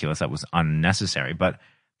was ridiculous. That was unnecessary. But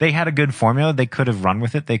they had a good formula. They could have run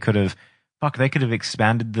with it. They could have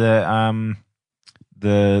expanded the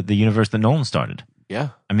universe that Nolan started. Yeah.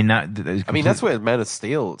 I mean, that's where Man of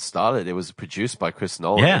Steel started. It was produced by Chris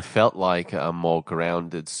Nolan. Yeah. It felt like a more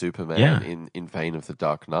grounded Superman in vein of The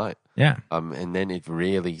Dark Knight. Yeah. And then it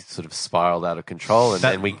really sort of spiraled out of control. And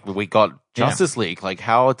then we got Justice League. Like,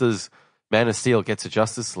 how does Man of Steel get to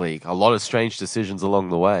Justice League? A lot of strange decisions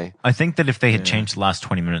along the way. I think that if they had changed the last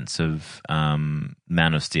 20 minutes of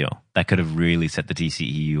Man of Steel, that could have really set the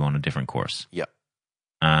DCEU on a different course. Yep.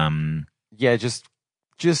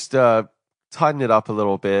 Just tighten it up a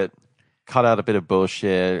little bit, cut out a bit of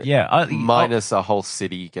bullshit. Yeah. Minus a whole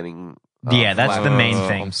city getting. That's the main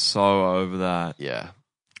thing. I'm so over that. Yeah.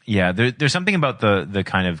 Yeah. There's something about the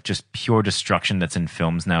kind of just pure destruction that's in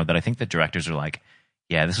films now that I think the directors are like,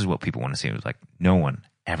 yeah, this is what people want to see. It was like, no one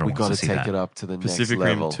ever wants to see that. We got to take it up to the Pacific next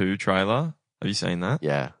level. Rim 2 trailer. Have you seen that?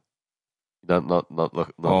 Yeah. Not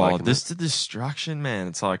liking this it. the destruction, man.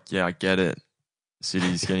 It's like, yeah, I get it. The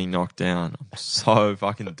city's getting knocked down. I'm so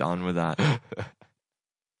fucking done with that.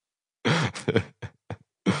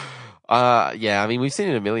 I mean, we've seen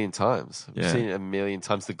it a million times. We've seen it a million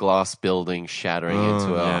times. The glass building shattering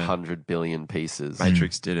into 100 billion pieces.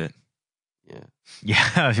 Matrix did it.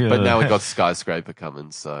 Yeah. But now we got Skyscraper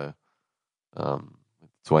coming, so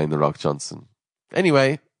Dwayne The Rock Johnson.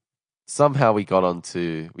 Anyway, somehow we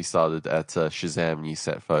started at Shazam new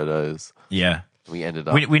set photos. Yeah. We ended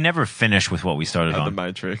up. We never finished with what we started on. The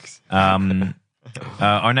Matrix.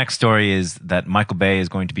 Our next story is that Michael Bay is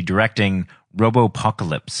going to be directing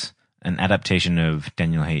Robopocalypse, an adaptation of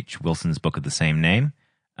Daniel H. Wilson's book of the same name.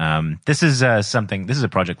 This is a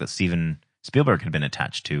project that Steven Spielberg had been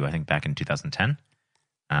attached to, I think, back in 2010.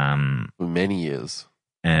 For many years.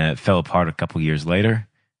 It fell apart a couple years later,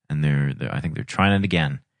 and I think they're trying it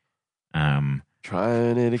again.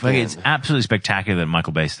 Trying it again. Like, it's absolutely spectacular that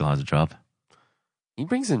Michael Bay still has a job. He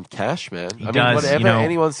brings in cash, man. He does, whatever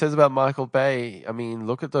anyone says about Michael Bay, I mean,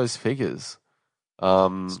 look at those figures.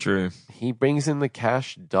 It's true. He brings in the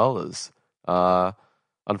cash dollars.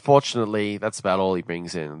 Unfortunately, that's about all he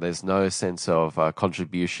brings in. There's no sense of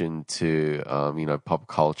contribution to, pop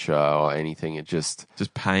culture or anything. Just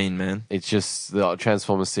pain, man. It's just the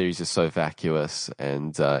Transformers series is so vacuous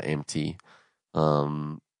and empty.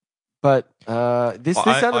 But this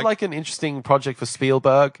sounded like an interesting project for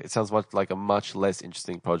Spielberg. It sounds like a much less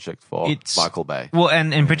interesting project for Michael Bay. Well,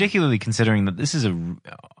 and particularly considering that this is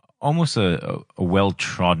almost a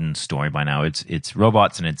well-trodden story by now. It's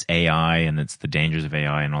robots and it's AI and it's the dangers of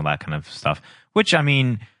AI and all that kind of stuff. Which, I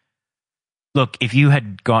mean, look, if you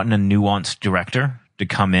had gotten a nuanced director to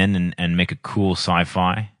come in and make a cool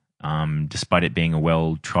sci-fi, despite it being a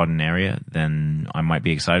well-trodden area, then I might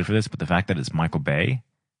be excited for this. But the fact that it's Michael Bay,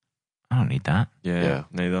 I don't need that. Yeah.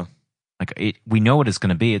 Neither. Like, we know what it's going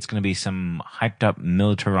to be. It's going to be some hyped up,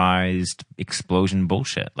 militarized explosion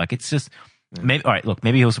bullshit. Like, it's just maybe. All right, look,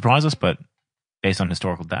 maybe he'll surprise us, but based on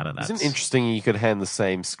historical data, that's Isn't it interesting. You could hand the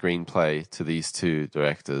same screenplay to these two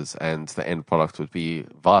directors, and the end product would be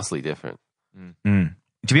vastly different. To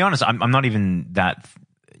be honest, I'm not even that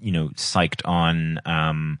psyched on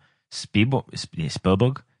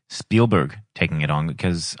Spielberg taking it on,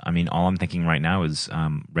 because I mean, all I'm thinking right now is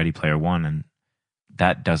Ready Player One, and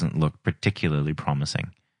that doesn't look particularly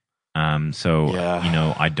promising.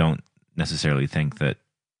 I don't necessarily think that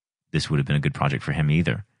this would have been a good project for him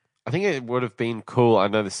either. I think it would have been cool. I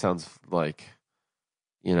know this sounds like,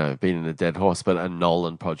 beating a dead horse, but a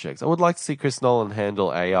Nolan project. I would like to see Chris Nolan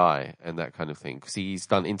handle AI and that kind of thing, because he's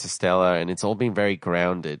done Interstellar and it's all been very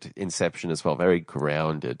grounded. Inception as well, very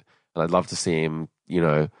grounded. And I'd love to see him,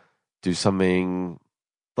 do something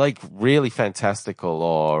like really fantastical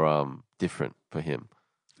or different for him.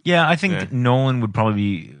 Yeah, I think Nolan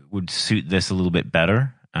would suit this a little bit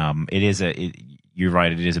better. You're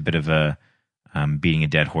right. It is a bit of a beating a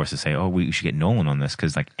dead horse to say, "Oh, we should get Nolan on this,"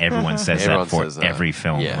 because like everyone says that for every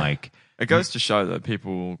film. Yeah. Like, it goes to show that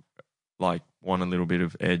people like want a little bit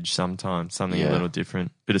of edge sometimes, something a little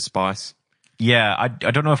different, bit of spice. Yeah, I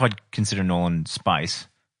don't know if I'd consider Nolan spice.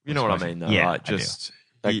 You know what I mean, though? Yeah, like, just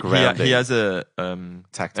That he grounding. has a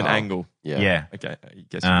Tactile. an angle. Yeah. Okay, I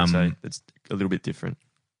guess you could say it's a little bit different.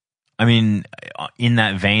 I mean, in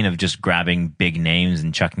that vein of just grabbing big names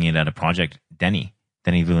and chucking it at a project, Denis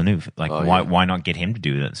Villeneuve. Like, why not get him to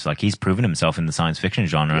do this? Like, he's proven himself in the science fiction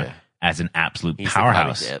genre as an absolute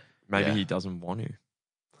powerhouse. Maybe he doesn't want to.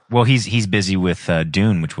 Well, he's busy with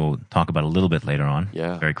Dune, which we'll talk about a little bit later on.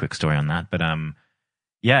 Yeah. Very quick story on that. But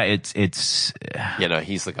yeah, it's He's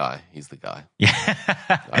the guy. He's the guy. yeah.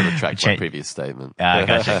 I retract my previous statement.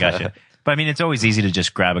 Gotcha. But I mean, it's always easy to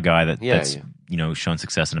just grab a guy that's shown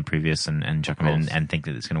success in a previous and chuck him in and think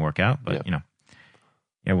that it's going to work out. But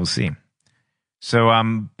we'll see. So,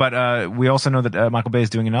 but we also know that Michael Bay is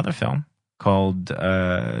doing another film called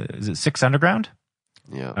is it Six Underground?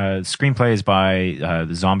 Yeah. Screenplay is by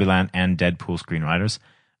the Zombieland and Deadpool screenwriters.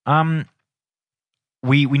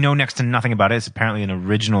 We know next to nothing about it. It's apparently an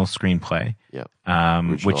original screenplay. Yeah.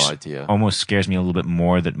 Which idea. almost scares me a little bit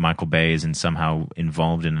more that Michael Bay is somehow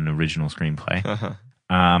involved in an original screenplay.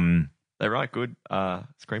 They write good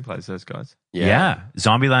screenplays, those guys. Yeah.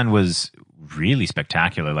 Zombieland was really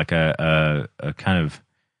spectacular, like a kind of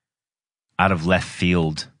out of left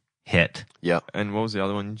field hit. Yeah. And what was the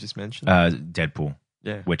other one you just mentioned? Deadpool.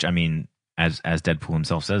 Yeah. Which, I mean, as Deadpool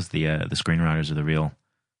himself says, the screenwriters are the real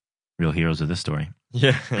heroes of this story.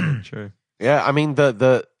 Yeah, true. Yeah, I mean,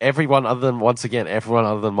 the everyone other than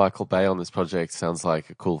Michael Bay on this project sounds like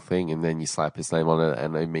a cool thing, and then you slap his name on it,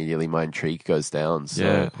 and immediately my intrigue goes down. So.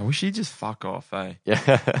 Yeah, I wish he'd just fuck off, eh?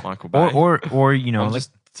 Yeah, Michael Bay, or or learn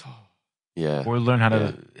how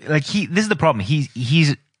to this is the problem.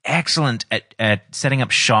 He's excellent at setting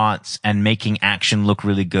up shots and making action look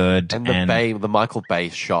really good. And the Michael Bay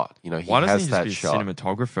shot, he why has doesn't he that just be shot. a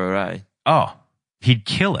cinematographer, eh? Oh, he'd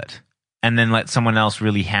kill it. And then let someone else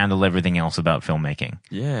really handle everything else about filmmaking.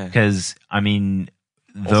 Yeah. Because, I mean,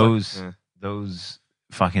 those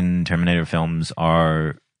fucking Terminator films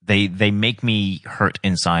they make me hurt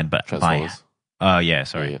inside by... Yeah,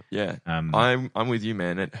 sorry. Yeah. I'm with you,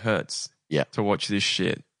 man. It hurts to watch this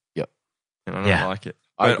shit. Yep. And I don't like it.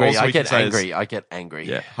 I But agree. also I we can get say angry. I get angry.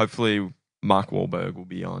 Yeah. Hopefully Mark Wahlberg will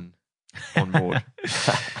be on board.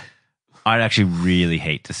 I'd actually really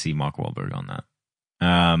hate to see Mark Wahlberg on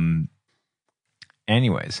that.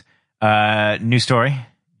 Anyways, new story.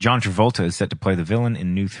 John Travolta is set to play the villain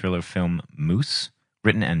in new thriller film Moose,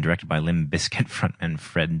 written and directed by Limp Bizkit frontman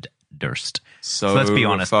Fred Durst. So let's be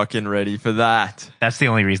honest. Fucking ready for that. That's the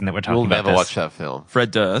only reason that we're talking You'll about never this. watch that film.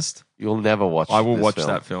 Fred Durst. You'll never watch I will this watch film.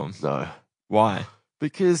 that film. No. Why?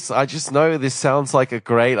 Because I just know this sounds like a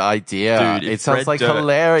great idea. Dude, it sounds Fred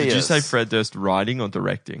hilarious. Did you say Fred Durst writing or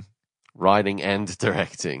directing? Writing and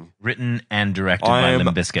directing. Written and directed by Limp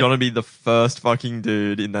Bizkit. I'm gonna be the first fucking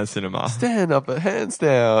dude in that cinema. Stand up, hands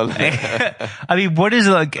down. I mean, what is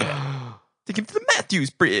like... Take him to the Matthews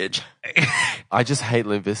Bridge. I just hate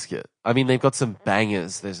Limp Bizkit. I mean, they've got some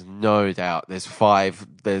bangers. There's no doubt. There's five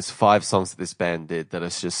songs that this band did that are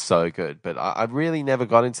just so good. But I really never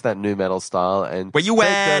got into that new metal style. And where you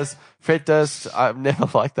at? Fred Durst, I've never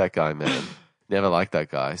liked that guy, man. Never liked that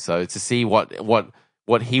guy. So to see what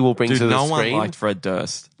he will bring to the screen. No one liked Fred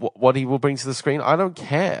Durst. What he will bring to the screen, I don't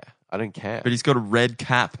care. But he's got a red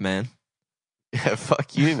cap, man. Yeah,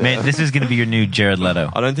 fuck you, man. Man, this is going to be your new Jared Leto.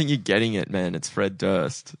 I don't think you're getting it, man. It's Fred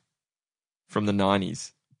Durst from the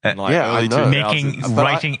 90s. I know.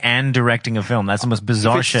 Writing and directing a film. That's the most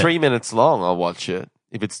bizarre if it's shit. 3 minutes long, I'll watch it.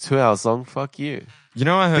 If it's 2 hours long, fuck you. You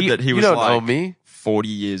know, I heard that he was don't like know me. 40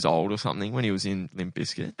 years old or something when he was in Limp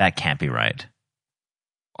Bizkit. That can't be right.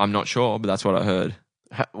 I'm not sure, but that's what I heard.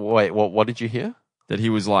 Wait, what did you hear? That he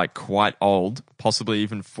was like quite old, possibly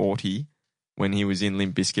even 40, when he was in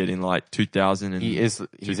Limp Bizkit in like 2000. He's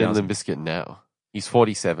in Limp Bizkit now. He's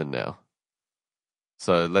 47 now.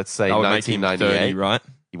 So let's say 1998, 30, right?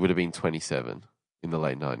 He would have been 27 in the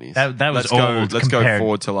late 90s. That was old. Let's go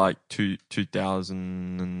forward to like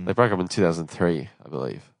 2000. They broke up in 2003, I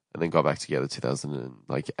believe, and then got back together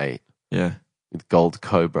 2008. Yeah, with Gold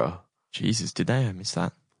Cobra. Jesus, did they? I missed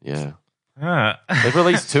that. Yeah. Ah. They've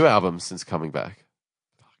released 2 albums since coming back.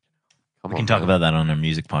 We can talk about that on our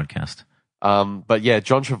music podcast. But yeah,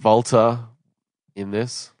 John Travolta in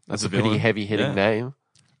this. That's a pretty villain. heavy-hitting name.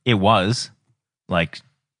 It was like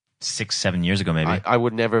 6-7 years ago, maybe. I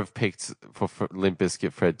would never have picked for Limp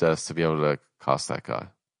Bizkit Fred Durst to be able to cast that guy.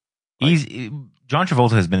 John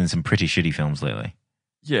Travolta has been in some pretty shitty films lately.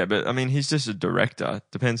 Yeah, but I mean, he's just a director.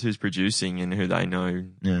 Depends who's producing and who they know,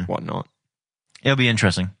 whatnot. It'll be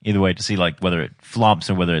interesting either way to see like whether it flops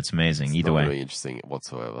or whether it's amazing. It's either not way, really interesting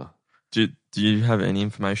whatsoever. Do you have any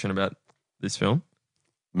information about this film?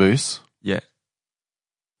 Moose. Yeah,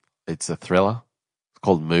 it's a thriller. It's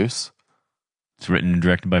called Moose. It's written and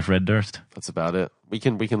directed by Fred Durst. That's about it. We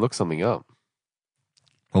can look something up.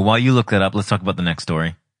 Well, while you look that up, let's talk about the next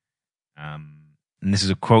story. And this is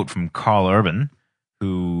a quote from Carl Urban,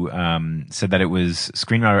 who said that it was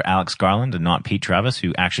screenwriter Alex Garland and not Pete Travis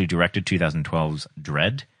who actually directed 2012's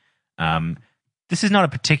Dread. This is not a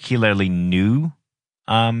particularly new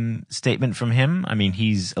statement from him. I mean,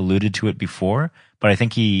 he's alluded to it before, but I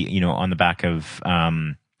think he, on the back of,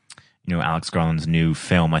 Alex Garland's new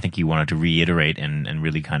film, I think he wanted to reiterate and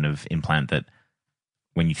really kind of implant that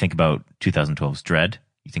when you think about 2012's Dredd,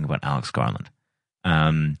 you think about Alex Garland.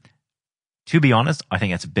 To be honest, I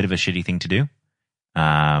think that's a bit of a shitty thing to do.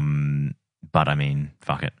 But I mean,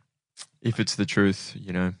 fuck it. If it's the truth,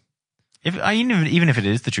 If even if it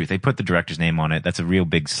is the truth, they put the director's name on it. That's a real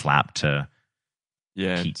big slap to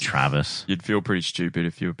Pete Travis. You'd feel pretty stupid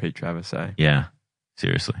if you were Pete Travis, eh? Yeah,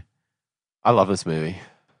 seriously. I love this movie.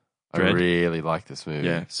 Dredd? I really like this movie.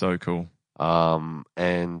 Yeah, so cool. And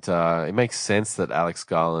it makes sense that Alex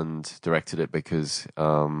Garland directed it because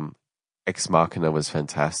Ex Machina was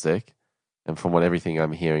fantastic, and from everything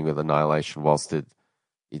I'm hearing with Annihilation, whilst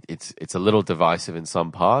it's a little divisive in some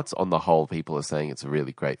parts, on the whole, people are saying it's a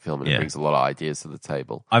really great film and it brings a lot of ideas to the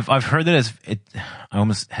table. I've heard that I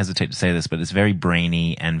almost hesitate to say this, but it's very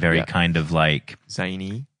brainy and very kind of like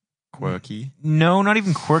zany, quirky. No, not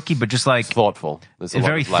even quirky, but just like it's thoughtful. There's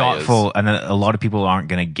very thoughtful, and then a lot of people aren't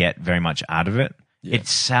going to get very much out of it. Yeah. It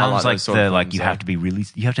sounds like you have to be really,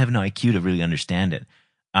 you have to have an IQ to really understand it,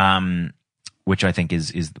 which I think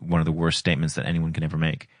is one of the worst statements that anyone can ever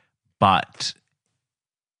make. But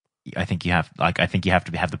I think you have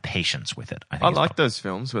to have the patience with it. I like those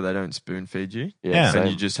films where they don't spoon feed you. Yeah. And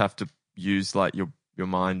you just have to use like your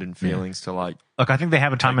mind and feelings to like. Look, I think they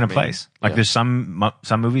have a time and a place. Like there's some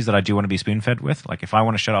movies that I do want to be spoon fed with. Like if I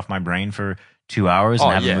want to shut off my brain for 2 hours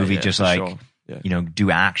and have a movie just like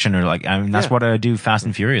do action or like, I mean that's what I do Fast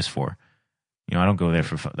and Furious for. I don't go there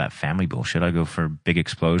for that family bullshit. I go for big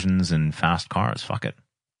explosions and fast cars. Fuck it.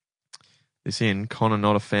 This Connor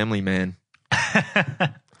not a family man.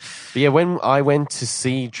 But yeah, when I went to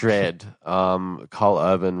see Dredd, Carl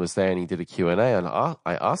Urban was there and he did a Q&A, and I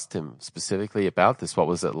asked him specifically about this. What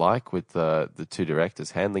was it like with the two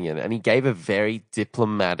directors handling it? And he gave a very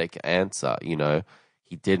diplomatic answer.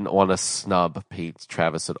 He didn't want to snub Pete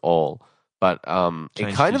Travis at all. But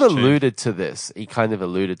it kind of alluded to this. He kind of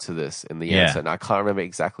alluded to this in the answer. And I can't remember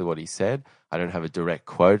exactly what he said. I don't have a direct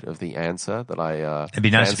quote of the answer that I It'd be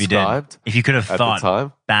nice if you did. If you could have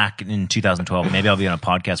thought back in 2012, maybe I'll be on a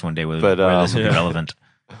podcast one day where this will be relevant.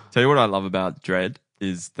 Tell you what I love about Dredd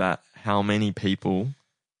is that how many people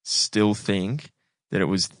still think that it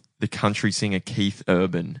was the country singer Keith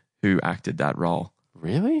Urban who acted that role.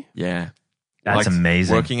 Really? Yeah. That's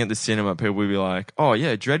amazing. Working at the cinema, people would be like, oh,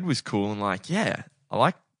 yeah, Dredd was cool. And like, yeah, I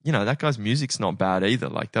like, that guy's music's not bad either.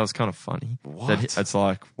 Like, that was kind of funny. What? It's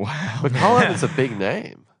like, wow. But Carl Urban's a big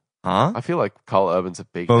name. Huh? I feel like Carl Urban's a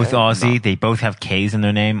big both name. Aussie. They both have K's in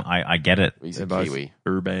their name. I get it. He's a Kiwi.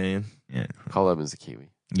 Urban. Yeah. Carl Urban's a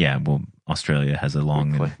Kiwi. Yeah, well, Australia has a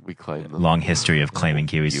long history of claiming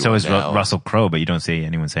Kiwis. So is Russell Crowe, but you don't see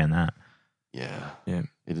anyone saying that. Yeah.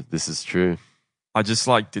 This is true. I just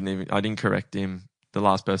I didn't correct him. The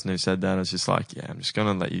last person who said that, I was just like, yeah, I'm just going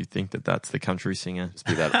to let you think that that's the country singer. Just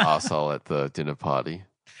be that arsehole at the dinner party.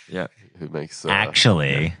 Yeah. Who makes...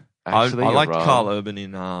 Actually, I liked Carl Urban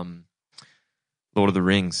in Lord of the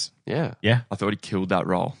Rings. Yeah. Yeah. I thought he killed that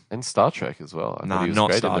role. And Star Trek as well. I thought he was not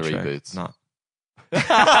great Star in the Trek. reboots. No.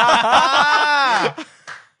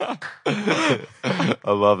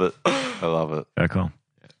 I love it. Very cool.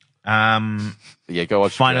 Yeah, go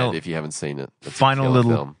watch Dredd if you haven't seen it. It's final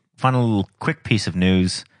little quick piece of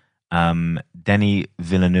news. Denis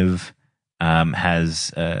Villeneuve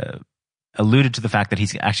has alluded to the fact that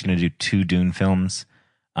he's actually going to do 2 Dune films.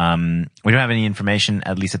 We don't have any information,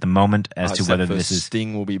 at least at the moment, as to whether this is...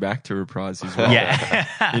 Sting will be back to reprise his role.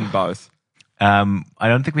 Yeah. In both. I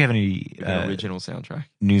don't think we have any original soundtrack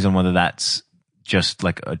news on whether that's just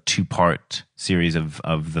like a 2-part series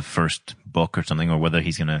of the first book or something, or whether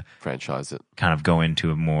he's going to franchise it, kind of go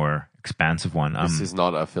into a more expansive one. This is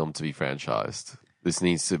not a film to be franchised. This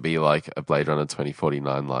needs to be like a Blade Runner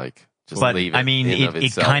 2049, like just leave it. I mean,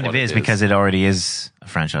 it kind of is because it already is a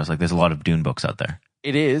franchise. Like there's a lot of Dune books out there.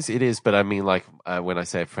 It is, but I mean, like when I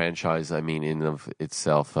say a franchise, I mean in of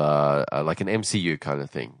itself, like an MCU kind of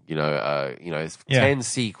thing. It's 10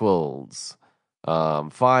 sequels,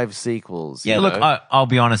 5 sequels. Yeah, look, I'll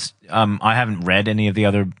be honest. I haven't read any of the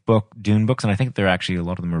other Dune books, and I think a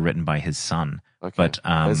lot of them are written by his son. Okay. But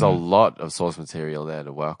there's a lot of source material there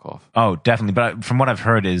to work off. Oh, definitely. But from what I've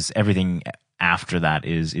heard, is everything after that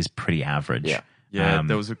is pretty average. Yeah. Yeah,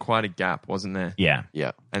 there was quite a gap, wasn't there? Yeah.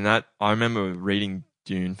 Yeah. And that I remember reading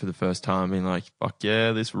Dune for the first time, being like, "Fuck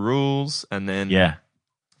yeah, this rules!" And then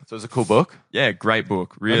so it's a cool book. Yeah, great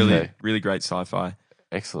book. Really, really great sci-fi.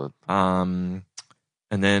 Excellent. And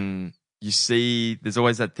then you see, there's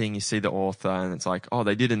always that thing. You see the author, and it's like, oh,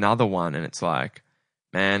 they did another one, and it's like,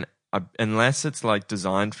 man, unless it's like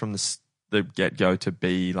designed from the get go to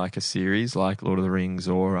be like a series, like Lord of the Rings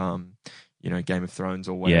or Game of Thrones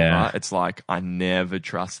or whatever. Yeah. It's like I never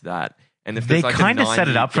trust that. And if They there's like kind of set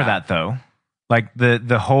it up for that, though. Like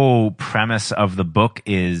the whole premise of the book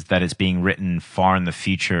is that it's being written far in the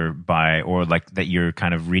future or like that you're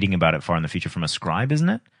kind of reading about it far in the future from a scribe, isn't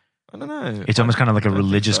it? I don't know. It's almost kind of like a don't think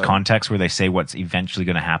religious so. context where they say what's eventually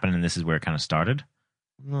going to happen, and this is where it kind of started.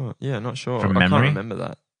 No, yeah, not sure. From I can't memory? remember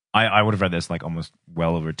that. I would have read this like almost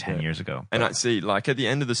well over 10 years ago. And I see, like at the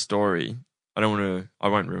end of the story, I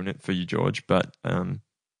won't ruin it for you, George, but it's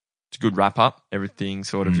a good wrap up. Everything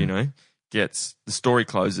sort of, the story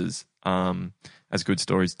closes as good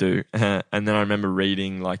stories do. And then I remember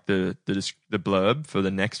reading like the blurb for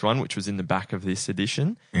the next one, which was in the back of this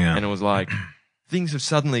edition. Yeah. And it was like, things have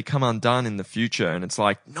suddenly come undone in the future. And it's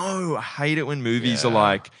like, no, I hate it when movies are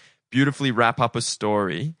like beautifully wrap up a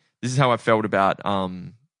story. This is how I felt about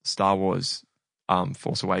Star Wars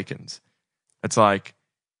Force Awakens. It's like,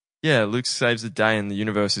 yeah, Luke saves the day and the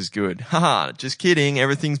universe is good. Haha, just kidding.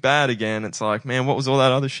 Everything's bad again. It's like, man, what was all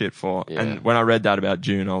that other shit for? Yeah. And when I read that about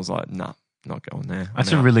Dune, I was like, nah, not going there.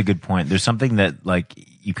 That's a really good point. There's something that like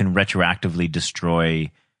you can retroactively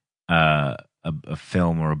destroy a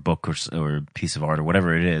film or a book or a piece of art or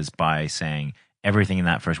whatever it is by saying everything in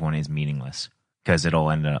that first one is meaningless because it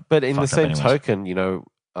all ended up. But in the fucked up same anyways.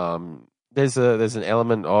 token, there's an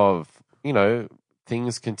element of,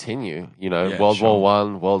 things continue, Yeah, World sure. War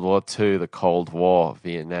One, World War Two, the Cold War,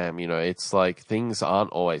 Vietnam, it's like things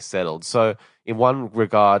aren't always settled. So in one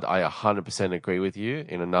regard, I 100% agree with you.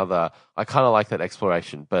 In another, I kind of like that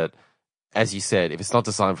exploration. But as you said, if it's not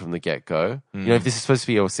designed from the get-go, if this is supposed to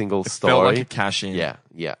be a single story. Felt like a cash in.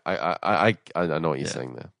 Yeah. I know what you're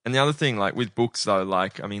saying there. And the other thing, like with books though,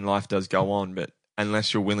 life does go on, but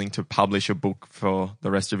unless you're willing to publish a book for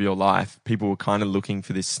the rest of your life, people were kind of looking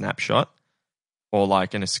for this snapshot or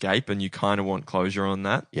like an escape, and you kind of want closure on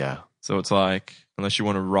that. Yeah. So it's like, unless you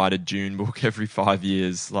want to write a Dune book every 5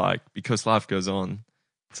 years, like because life goes on,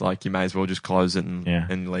 it's like you may as well just close it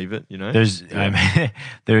and leave it, There's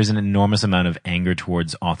there's an enormous amount of anger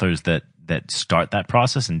towards authors that start that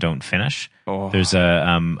process and don't finish. Oh. There's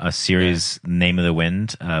a series, Name of the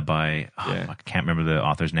Wind, by I can't remember the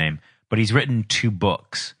author's name, but he's written 2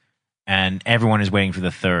 books, and everyone is waiting for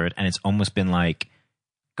the third, and it's almost been like,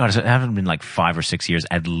 God, it haven't been like 5 or 6 years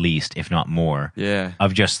at least, if not more. Yeah.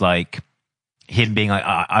 Of just like him being like,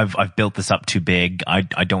 I've built this up too big. I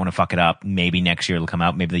don't want to fuck it up. Maybe next year it'll come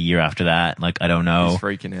out. Maybe the year after that. Like, I don't know. He's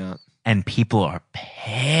freaking out. And people are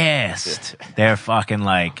pissed. They're fucking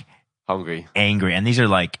like Hungry. angry. And these are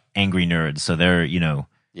like angry nerds. So they're,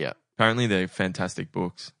 Yeah. Apparently they're fantastic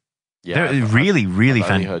books. Yeah. they're really, really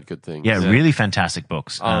I've only heard good things. Yeah, really fantastic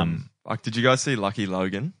books. Like, did you guys see Lucky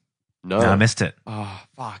Logan? No. I missed it. Oh,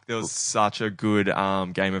 fuck. There was such a good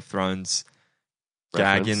Game of Thrones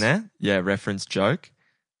gag in Reference. there. Yeah, reference joke.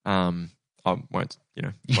 I won't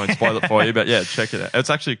spoil it for you, but yeah, check it out. It's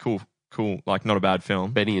actually cool, like not a bad film.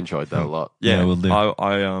 Benny enjoyed that a lot. Yeah, we'll do.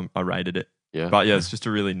 I rated it. Yeah. But yeah, it's just a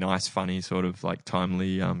really nice, funny, sort of like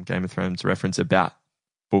timely Game of Thrones reference about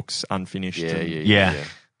books unfinished. Yeah.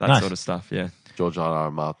 That Nice. sort of stuff. Yeah. George R.R.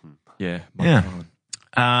 Martin. Yeah. Yeah.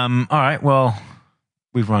 All right. Well,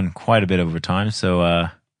 we've run quite a bit over time. So,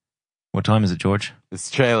 what time is it, George? It's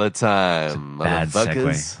trailer time. Bad motherfuckers.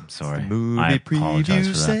 segue. I'm sorry. Movie I apologize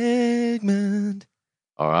preview for that. segment.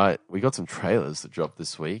 All right. We got some trailers to drop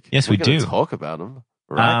this week. Yes, We're we gonna do. talk about them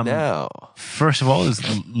right now. First of all, is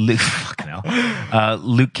fucking hell.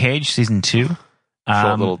 Luke Cage season 2.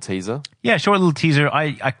 Short little teaser. Yeah, short little teaser.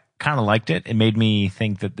 I kind of liked it. It made me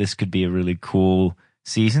think that this could be a really cool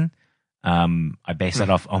season. I based that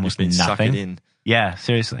off almost Been suck nothing. it in. Yeah,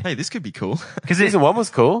 seriously. Hey, this could be cool. Because Season 1 was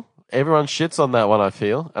cool. Everyone shits on that one, I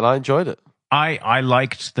feel, and I enjoyed it. I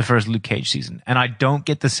liked the first Luke Cage season, and I don't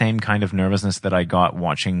get the same kind of nervousness that I got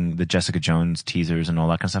watching the Jessica Jones teasers and all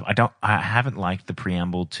that kind of stuff. I haven't liked the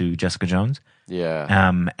preamble to Jessica Jones.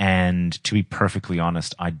 Yeah. And to be perfectly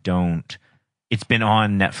honest, I don't. It's been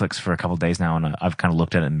on Netflix for a couple of days now, and I've kind of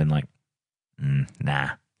looked at it and been like,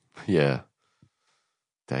 nah. Yeah.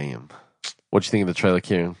 Damn. What'd you think of the trailer,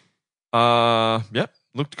 Kieran? Yep,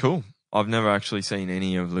 looked cool. I've never actually seen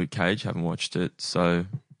any of Luke Cage. Haven't watched it, so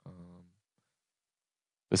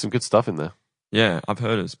There's some good stuff in there. yeah, I've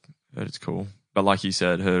heard it's cool. But like you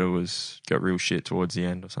said, heard it got real shit towards the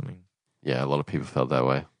end or something. Yeah, a lot of people felt that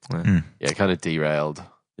way. Yeah. Yeah, it kind of derailed.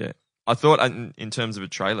 Yeah, I thought in terms of a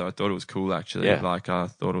trailer, I thought it was cool actually. Yeah. Like I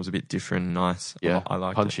thought it was a bit different and nice. Yeah, I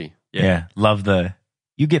liked punchy. it. Yeah. Love the,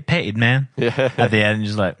 you get paid, man. Yeah. At the end,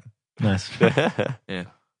 just like, nice. Yeah.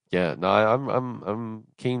 Yeah, no, I'm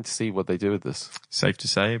keen to see what they do with this Safe to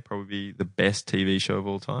say, probably the best TV show of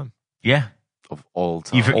all time. Yeah. of all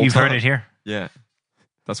time. You've heard it here. Yeah,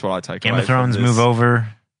 that's what I take Game away of Thrones, from this. move over.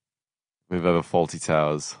 Move over Faulty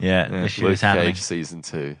Towers. Yeah, Yeah. this shit Luke is happening. Cage season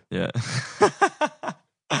 2. Yeah.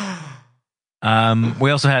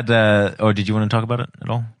 We also had, or did you want to talk about it at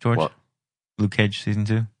all, George? What? Luke Cage season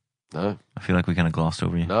 2? No, I feel like we kind of glossed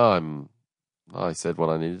over you. no, I said what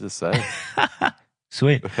I needed to say.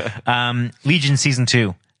 Sweet. Legion season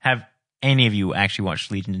 2. Have any of you actually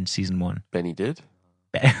watched Legion season 1? Benny did.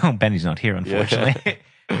 Benny's not here, unfortunately.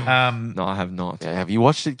 No, I have not. Yeah, have you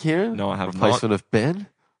watched it, Kieran? No, I have Replacement of Ben.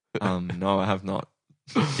 No, I have not.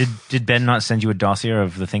 Did Ben not send you a dossier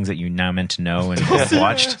of the things that you now meant to know and have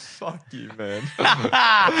watched? Fuck you, man.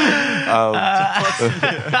 Um,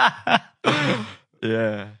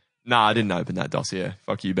 Yeah. Nah, I didn't open that dossier.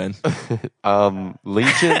 Fuck you, Ben.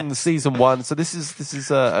 Legion season 1. So this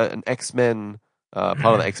is an X-Men part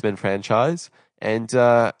of the X-Men franchise, and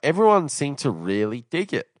everyone seemed to really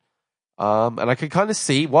dig it. And I could kind of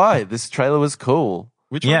see why. This trailer was cool.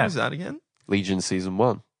 Which Yeah. one was that again? Legion season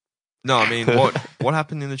 1. No, I mean, what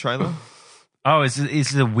happened in the trailer? Oh,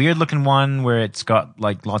 it's a weird looking one where it's got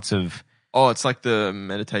like lots of. Oh, it's like the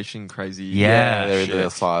meditation crazy. Yeah, they're in the shit.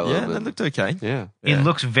 asylum. Yeah, that and- looked okay. yeah. It Yeah.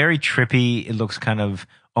 looks very trippy. It looks kind of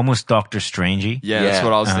almost Doctor Strangey. Yeah, that's Yeah.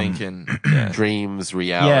 what I was thinking. Yeah. Dreams,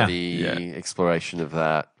 reality, Yeah. exploration of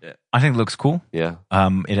that. I think it looks cool. Yeah.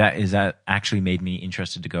 That actually made me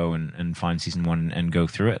interested to go and find season 1 and go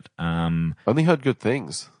through it. Only heard good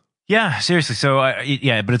things. Yeah, seriously. So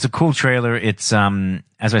but it's a cool trailer. It's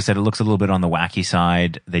as I said, it looks a little bit on the wacky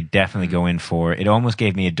side. They definitely go in for it. Almost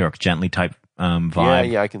gave me a Dirk Gently type vibe.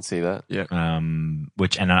 Yeah, I can see that. Yeah. And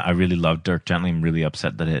I really love Dirk Gently. I'm really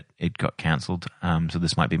upset that it got cancelled. So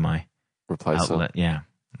this might be my Replace outlet. Yeah,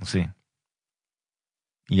 we'll see.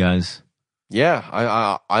 You guys,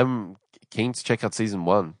 Yeah, I'm keen to check out season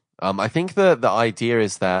 1. I think the idea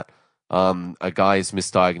is that a guy is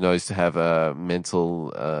misdiagnosed to have a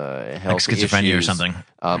mental health like schizophrenia issues, or something.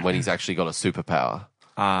 when he's actually got a superpower.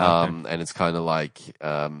 Okay. And it's kind of like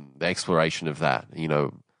the exploration of that. You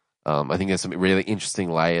know, I think there's some really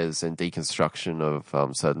interesting layers and deconstruction of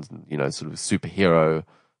certain, sort of superhero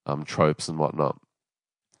tropes and whatnot.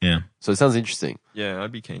 Yeah. So it sounds interesting. Yeah,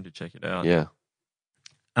 I'd be keen to check it out. Yeah.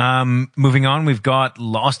 Moving on, we've got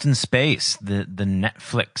Lost in Space, the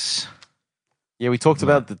Netflix. Yeah, we talked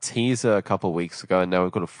about the teaser a couple of weeks ago, and now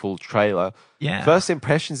we've got a full trailer. Yeah. First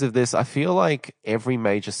impressions of this, I feel like every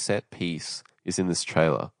major set piece is in this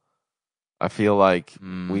trailer. I feel like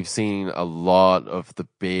we've seen a lot of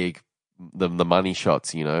the money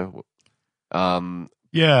shots, Yeah.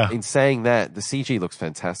 In saying that, the CG looks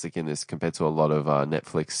fantastic in this compared to a lot of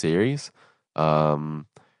Netflix series. I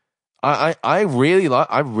really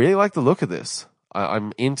like the look of this.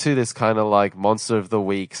 I'm into this kind of like Monster of the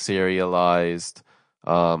Week serialized,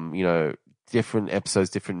 different episodes,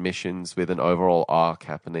 different missions with an overall arc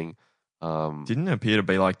happening. Didn't appear to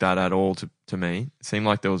be like that at all to me. It seemed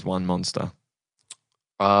like there was one monster.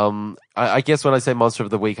 I guess when I say Monster of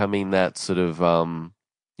the Week, I mean that sort of,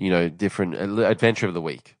 different Adventure of the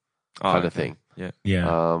Week kind of thing. Yeah.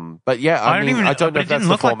 Yeah. But yeah, I don't know but if that's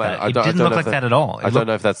the format. It didn't look like that at all. I don't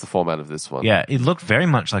know if that's the format of this one. Yeah, it looked very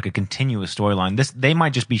much like a continuous storyline. They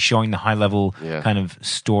might just be showing the high level kind of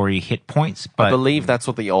story hit points, but I believe that's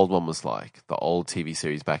what the old one was like, the old TV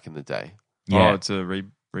series back in the day. yeah, Oh, it's a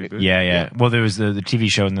reboot? yeah. Well, there was the TV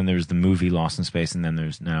show, and then there was the movie Lost in Space, and then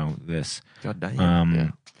there's now this. God damn. Yeah.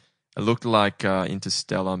 It looked like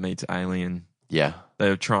Interstellar meets Alien. Yeah. They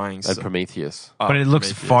were trying. And Prometheus. But it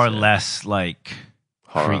looks Prometheus, far yeah. less like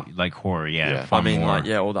Horror. like horror. Yeah, Yeah. far I mean,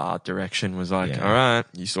 more. all the art direction was like, Yeah. all right,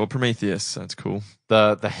 you saw Prometheus. That's cool.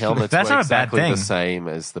 The helmets That's were not a bad exactly thing. the same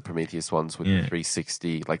as the Prometheus ones with the Yeah.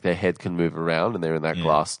 360. Like their head can move around and they're in that Yeah.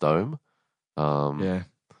 glass dome. Yeah.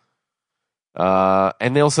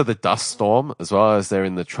 And also the dust storm as well as they're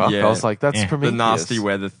in the truck. Yeah. I was like, that's Yeah. Prometheus. The nasty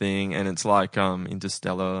weather thing, and it's like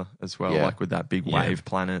Interstellar as well, Yeah. like with that big Yeah. wave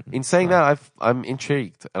planet. In saying that, I'm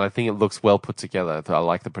intrigued, and I think it looks well put together. I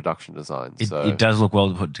like the production design. It does look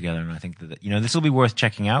well put together, and I think that this will be worth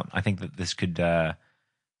checking out. I think that this could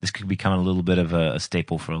become a little bit of a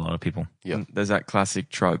staple for a lot of people. Yeah. And there's that classic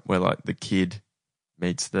trope where like the kid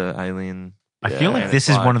meets the alien. I feel like and this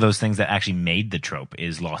it's is one of those things that actually made the trope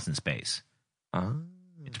is Lost in Space. Ah,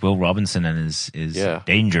 It's Will Robinson and his Yeah.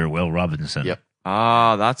 Danger Will Robinson. Yep.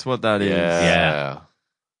 that's what that is. Yeah.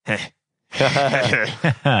 Yeah.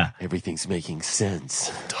 Everything's making sense.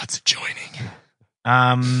 Dots joining.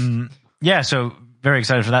 Yeah, so very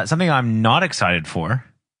excited for that. Something I'm not excited for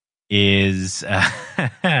is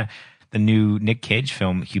the new Nick Cage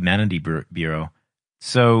film, Humanity Bureau.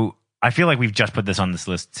 So I feel like we've just put this on this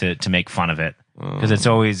list to make fun of it, because it's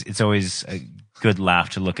always a good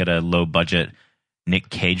laugh to look at a low budget Nick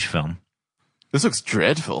Cage film. This looks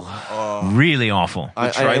dreadful. Really awful.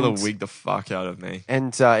 The trailer wigged the fuck out of me.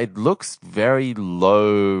 And it looks very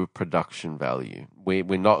low production value.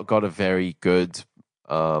 We're not got a very good,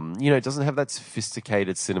 it doesn't have that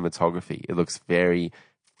sophisticated cinematography. It looks very,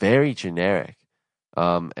 very generic.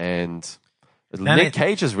 And Nick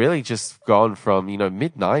Cage has really just gone from,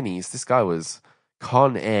 mid-90s. This guy was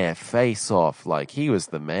Con Air, Face Off. Like, he was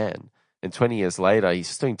the man. And 20 years later, he's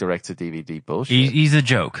just doing direct-to-DVD bullshit. He's a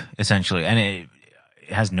joke, essentially. And it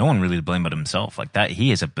has no one really to blame but himself. Like that,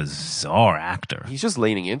 he is a bizarre actor. He's just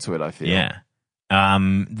leaning into it, I feel. Yeah.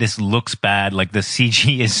 This looks bad. Like the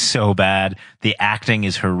CG is so bad. The acting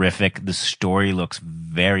is horrific. The story looks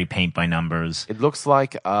very paint by numbers. It looks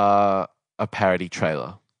like a parody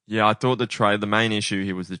trailer. Yeah, I thought the main issue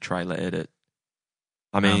here was the trailer edit.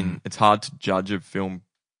 I mean, it's hard to judge a film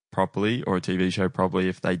properly or a TV show properly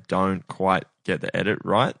if they don't quite get the edit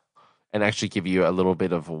right. And actually give you a little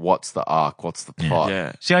bit of what's the arc, what's the plot.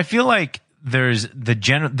 Yeah. See, I feel like there's the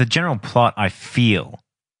general plot, I feel,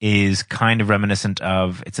 is kind of reminiscent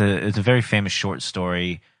of it's a very famous short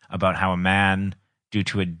story about how a man, due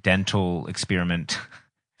to a dental experiment,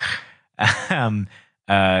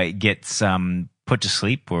 gets put to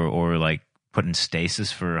sleep or like put in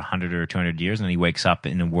stasis for 100 or 200 years, and he wakes up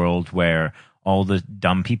in a world where all the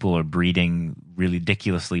dumb people are breeding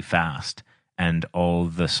ridiculously fast, and all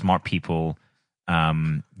the smart people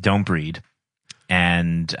don't breed,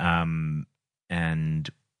 and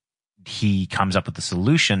he comes up with the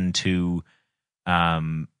solution to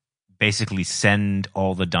basically send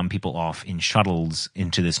all the dumb people off in shuttles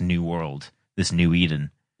into this new world, this new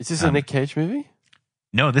Eden. Is this a Nick Cage movie?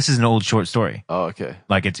 No, this is an old short story. Oh, okay.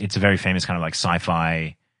 Like it's a very famous kind of like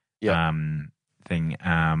sci-fi thing.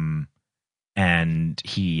 And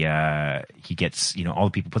he gets, all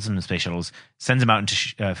the people, puts them in space shuttles, sends them out into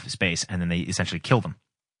space, and then they essentially kill them.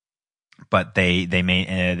 But they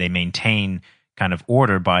maintain kind of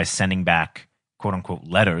order by sending back quote unquote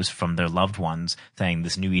letters from their loved ones saying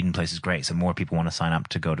this new Eden place is great, so more people want to sign up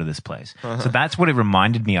to go to this place. So that's what it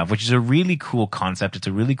reminded me of, which is a really cool concept. It's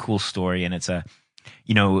a really cool story, and it's a,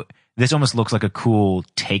 this almost looks like a cool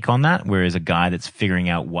take on that, whereas a guy that's figuring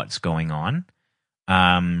out what's going on.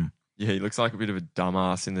 Yeah, he looks like a bit of a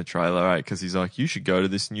dumbass in the trailer, right? Because he's like, you should go to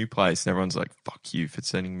this new place. And everyone's like, fuck you for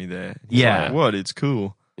sending me there. He's like, what? It's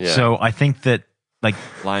cool. Yeah. So I think that, like,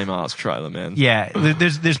 lame-ass trailer, man. Yeah,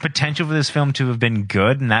 there's potential for this film to have been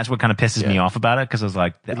good, and that's what kind of pisses me off about it, because I was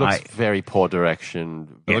like... It looks very poor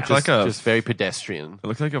direction. It looks like just very pedestrian. It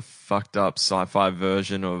looks like a fucked up sci-fi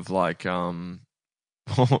version of, like,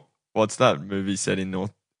 what's that movie set in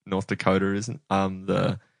North Dakota, isn't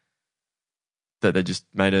that they just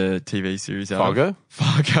made a TV series out of?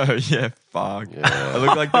 Fargo, yeah, Fargo. Yeah. It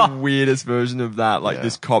looked like the weirdest version of that, like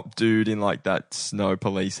this cop dude in like that snow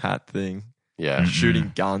police hat thing. Yeah.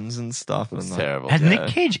 Shooting guns and stuff. It's terrible. Has Nick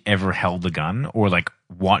Cage ever held a gun or like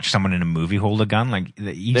watched someone in a movie hold a gun? Like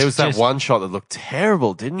there was that one shot that looked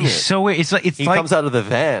terrible, didn't it? So it's like he comes out of the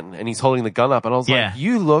van and he's holding the gun up, and I was like,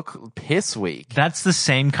 "You look piss weak." That's the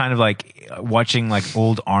same kind of like watching like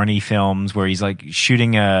old Arnie films where he's like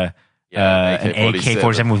shooting an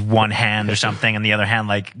AK-47 with one hand or something, and the other hand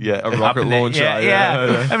like a rocket launcher.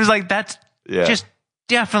 I was like, that's just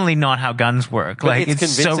definitely not how guns work. But like it's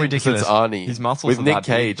so ridiculous. It's Arnie. His muscles with Nick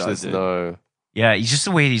Cage. There's no. Yeah, he's just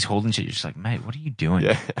the way he's holding shit. You're just like, mate, what are you doing?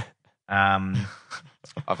 Yeah. I've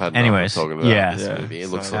had enough talking about this movie. It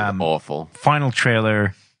looks awful. Final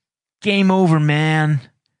trailer. Game over, man.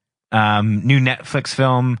 New Netflix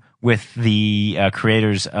film with the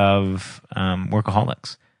creators of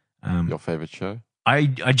Workaholics. Your favorite show? I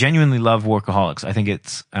genuinely love Workaholics. I think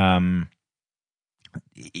it's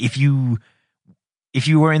if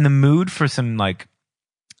you were in the mood for some like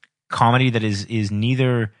comedy that is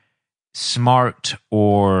neither smart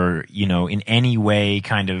or in any way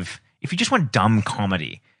kind of, if you just want dumb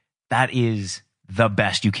comedy, that is the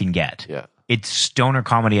best you can get. Yeah, it's stoner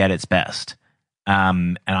comedy at its best.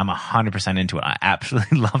 And I'm 100% into it. I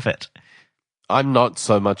absolutely love it. I'm not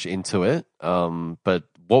so much into it. But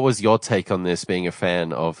what was your take on this, being a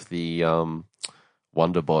fan of the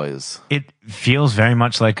Wonder Boys? It feels very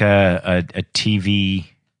much like a TV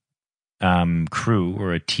crew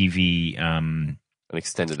or a TV an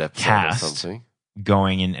extended episode cast or something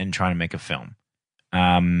going in and trying to make a film.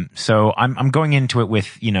 So I'm going into it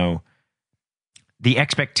with the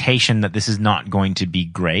expectation that this is not going to be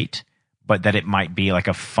great, but that it might be like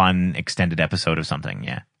a fun extended episode of something.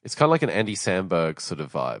 Yeah, it's kind of like an Andy Samberg sort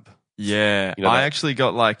of vibe. Yeah, You know I that- actually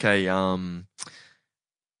got like a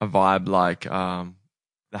vibe like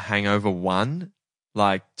the Hangover 1,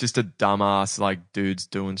 like just a dumbass like dudes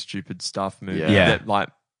doing stupid stuff movie Yeah. that like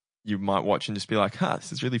you might watch and just be like, huh,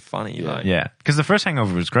 this is really funny. Yeah. Like, Yeah, because the first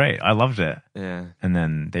Hangover was great. I loved it, yeah, and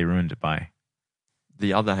then they ruined it by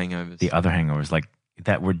the other Hangovers. the other Hangovers, like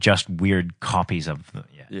that were just weird copies of.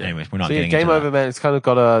 Yeah. Anyways, we're not So yeah, getting Game into Over, that. man. It's kind of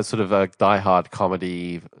got a sort of a Die Hard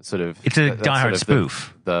comedy sort of. It's a that's Die Hard sort of the-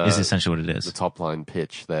 spoof. the- is essentially what it is. The top line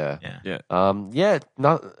pitch there. Yeah. Yeah,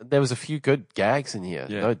 There was a few good gags in here,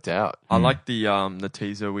 Yeah. no doubt. I like the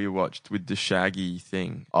teaser we watched with the Shaggy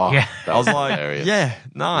thing. Oh, Yeah. that I was was like, hilarious. yeah,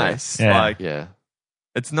 nice. Yeah. Like, Yeah.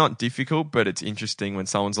 it's not difficult, but it's interesting when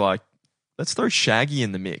someone's like, let's throw Shaggy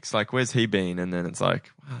in the mix. Like, where's he been? And then it's like,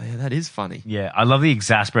 wow, yeah, that is funny. Yeah, I love the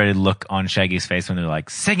exasperated look on Shaggy's face when they're like,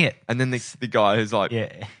 "Sing it." And then the guy who's like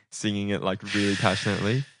Yeah. singing it like really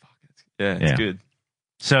passionately. It's Yeah. good.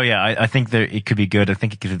 So yeah, I think that it could be good. I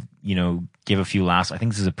think it could, give a few laughs. I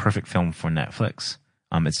think this is a perfect film for Netflix.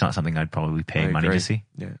 It's not something I'd probably pay I money agree. to see.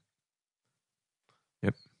 Yeah.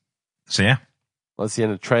 Yep. So yeah, Well, it's the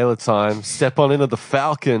end of trailer time. Step on into the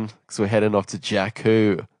Falcon because we're heading off to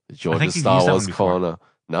Jakku, the Georgia think you've Star used that Wars one before. corner.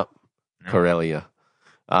 Nope. Corellia.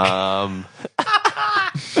 We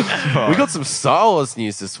got some Star Wars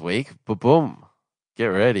news this week. Boom. Get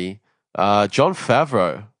ready. Jon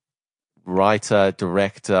Favreau, writer,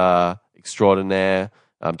 director extraordinaire,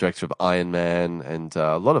 director of Iron Man and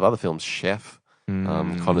a lot of other films, Chef.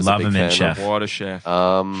 Connor's Love a big him in fan Chef. of. What a chef.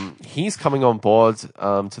 He's coming on board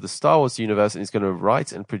to the Star Wars universe, and he's going to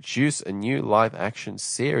write and produce a new live-action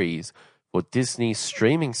series for Disney's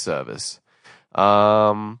streaming service.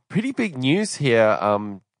 Pretty big news here.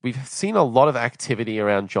 We've seen a lot of activity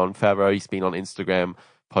around Jon Favreau. He's been on Instagram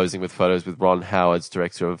posing with photos with Ron Howard's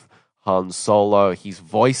director of Han Solo. He's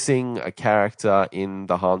voicing a character in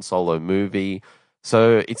the Han Solo movie.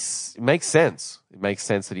 So it makes sense. It makes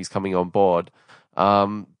sense that he's coming on board.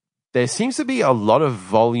 There seems to be a lot of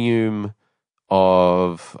volume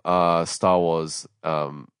of Star Wars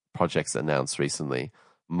projects announced recently.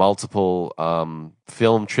 Multiple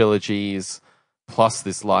film trilogies, plus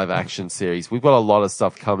this live action series. We've got a lot of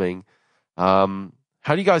stuff coming.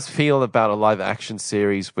 How do you guys feel about a live action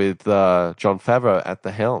series with Jon Favreau at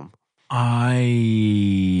the helm?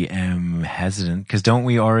 I am hesitant because don't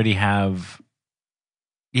we already have?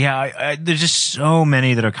 Yeah, there's just so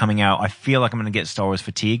many that are coming out. I feel like I'm going to get Star Wars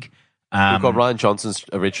fatigue. We've got Rian Johnson's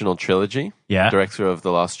original trilogy, Yeah, director of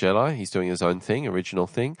The Last Jedi. He's doing his own thing, original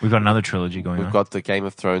thing. we've got another trilogy going We've on. got the Game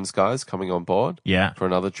of Thrones guys coming on board Yeah, for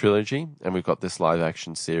another trilogy, and we've got this live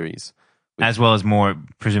action series. as well as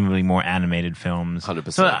presumably more animated films.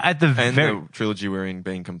 100%. So at the And very the trilogy we're in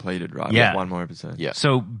being completed, right? Yeah. With one more episode. Yeah.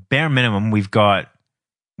 So bare minimum, we've got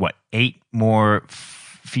 8 more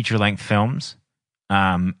feature length films,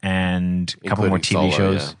 and a couple more Including TV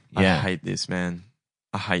Solo, shows. I Yeah, hate this, man.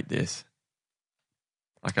 I hate this.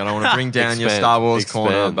 Like, I don't want to bring down your Expand, Star Wars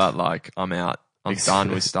corner, expand. but like, I'm out. I'm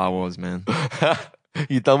done with Star Wars, man.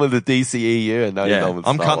 You're done with the DCEU, and now you're Yeah, done with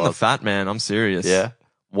I'm Star cutting the Wars. fat, man. I'm serious. Yeah.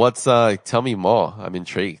 What's tell me more. I'm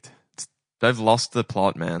intrigued. They've lost the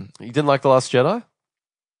plot, man. You didn't like The Last Jedi?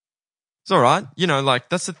 It's all right. Like,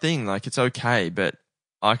 that's the thing. Like, it's okay, but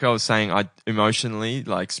like I was saying, I emotionally,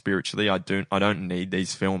 like spiritually, I don't need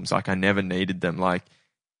these films. Like, I never needed them. Like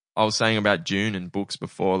I was saying about Dune and books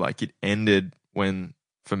before, like it ended when,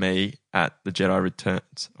 for me, at the Jedi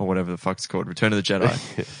Returns or whatever the fuck it's called, Return of the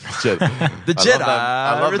Jedi. The Jedi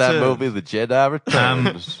I love that Return. movie, The Jedi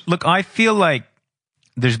Returns. Look, I feel like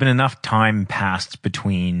there's been enough time passed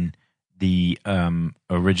between the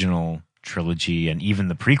original trilogy and even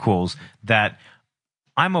the prequels that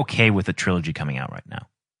I'm okay with a trilogy coming out right now.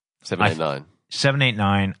 7, 8, 9. 7, 8,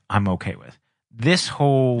 9, I'm okay with. This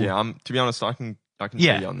whole Yeah, to be honest, I can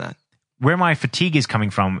Yeah. see you on that. where my fatigue is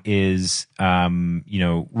coming from is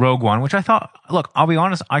Rogue One, which I thought, look, I'll be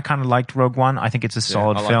honest, I kind of liked Rogue One. I think it's a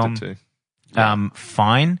solid I film. liked it too.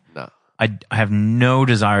 Fine. No. I have no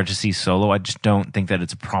desire to see Solo. I just don't think that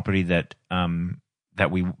it's a property that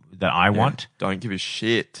I want. Don't give a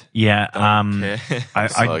shit. Yeah. Don't care. I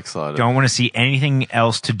So excited. don't want to see anything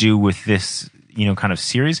else to do with this, kind of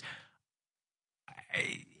series.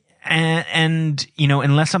 And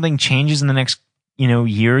unless something changes in the next,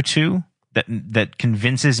 year or two that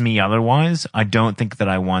convinces me otherwise, I don't think that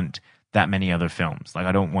I want that many other films. Like,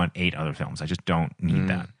 I don't want 8 other films. I just don't need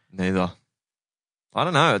that. Neither. I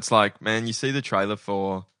don't know. It's like, man, you see the trailer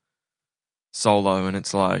for Solo and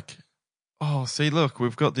it's like, oh, see, look,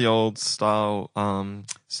 we've got the old style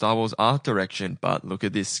Star Wars art direction, but look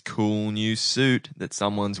at this cool new suit that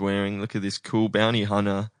someone's wearing. Look at this cool bounty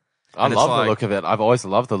hunter. I And it's love like- the look of it. I've always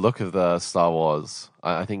loved the look of the Star Wars.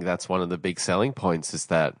 I think that's one of the big selling points is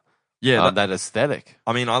that that aesthetic.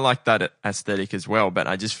 I mean, I like that aesthetic as well, but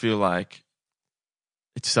I just feel like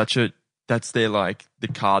it's that's their like the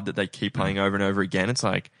card that they keep playing over and over again. It's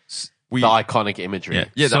like The iconic imagery.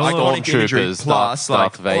 the iconic imagery Stormtroopers, plus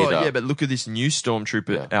Darth Vader. oh yeah, but look at this new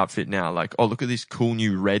Stormtrooper outfit now. Like, oh, look at this cool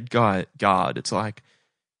new red guard. It's like,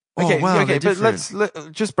 oh wow, they're but different. let's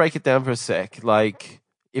just break it down for a sec. Like,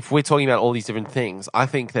 if we're talking about all these different things, I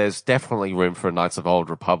think there's definitely room for a Knights of Old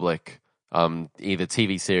Republic, either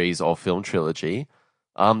TV series or film trilogy.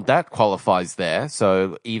 That qualifies there.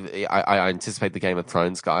 So I anticipate the Game of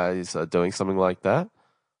Thrones guys are doing something like that.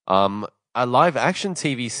 A live action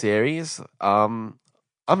TV series. I'm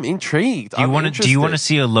intrigued. Do you want to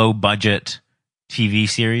see a low budget TV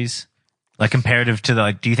series? Like comparative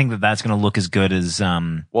to do you think that that's going to look as good as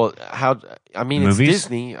Well, it's movies?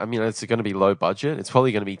 Disney. I mean, it's going to be low budget. It's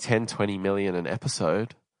probably going to be 10, 20 million an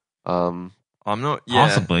episode. I'm not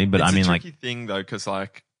possibly, but it's I mean, a tricky thing though, because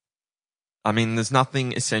there's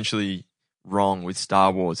nothing essentially wrong with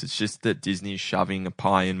Star Wars. It's just that Disney is shoving a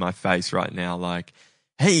pie in my face right now. Like,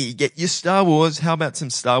 hey, get your Star Wars. How about some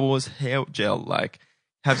Star Wars hair gel? Like,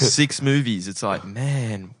 have 6 movies. It's like,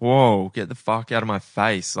 man, whoa, get the fuck out of my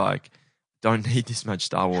face. Like, don't need this much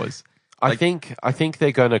Star Wars. I think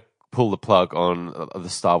they're going to pull the plug on the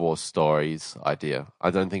Star Wars stories idea. I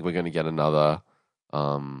don't think we're going to get another.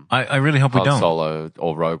 I really hope we Han don't. Solo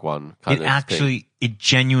or Rogue One. It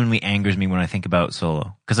genuinely angers me when I think about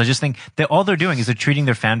Solo, because I just think that all they're doing is they're treating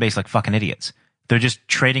their fan base like fucking idiots. They're just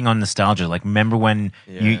trading on nostalgia. Like, remember when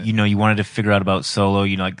you wanted to figure out about Solo?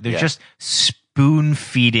 They're just spoon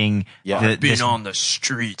feeding. I've been on the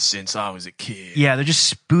streets since I was a kid. Yeah, they're just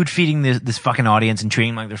spoon feeding this fucking audience and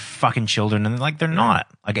treating them like they're fucking children, and they're not.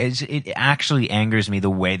 Like, it actually angers me the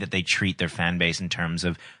way that they treat their fan base in terms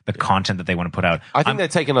of the content that they want to put out. I think they're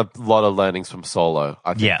taking a lot of learnings from Solo.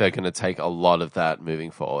 I think Yeah. they're going to take a lot of that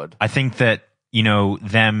moving forward. I think that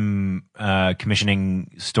them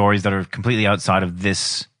commissioning stories that are completely outside of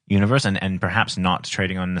this universe and perhaps not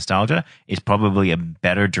trading on nostalgia is probably a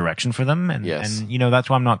better direction for them. And that's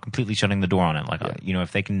why I'm not completely shutting the door on it. Like,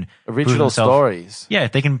 if they can Original stories. Yeah,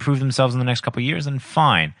 if they can prove themselves in the next couple of years, then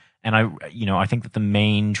fine. And I think that the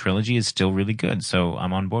main trilogy is still really good, so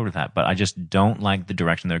I'm on board with that. But I just don't like the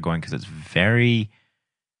direction they're going, because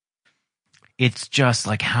it's just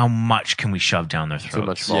like, how much can we shove down their throats? Too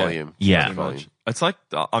much volume. Yeah. Too much volume. It's like,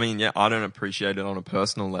 I don't appreciate it on a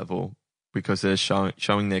personal level, because they're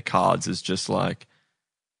showing their cards as just like,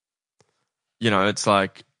 it's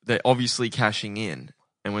like they're obviously cashing in.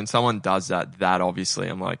 And when someone does that obviously,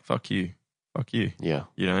 I'm like, fuck you. Yeah.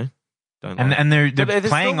 Don't And they're But there's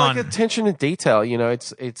playing still on attention to detail.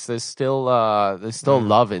 There's still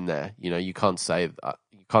love in there. You can't say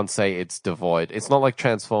it's devoid. It's not like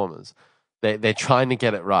Transformers. They're trying to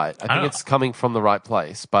get it right. I think it's coming from the right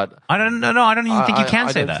place, but I don't know. I don't even think you can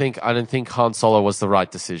say that. I don't think Han Solo was the right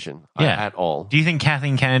decision at all. Do you think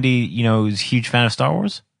Kathleen Kennedy, is a huge fan of Star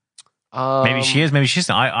Wars? Maybe she is. Maybe she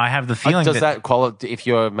isn't. I have the feeling does that qualify? If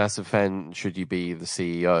you're a massive fan, should you be the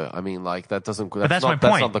CEO? I mean, like, that doesn't. That's my point.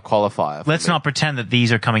 That's not the qualifier. Let's not pretend that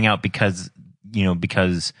these are coming out because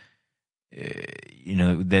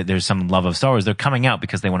there's some love of Star Wars. They're coming out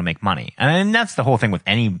because they want to make money, and that's the whole thing with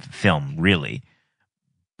any film, really.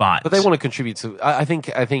 But they want to contribute to. I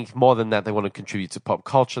think more than that, they want to contribute to pop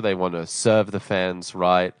culture. They want to serve the fans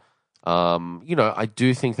right. I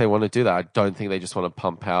do think they want to do that. I don't think they just want to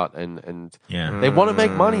pump out and they want to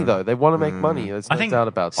make money though. They want to make money. There's no doubt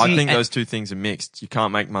about that. I think those two things are mixed. You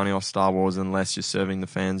can't make money off Star Wars unless you're serving the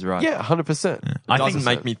fans right. Yeah, 100%. It doesn't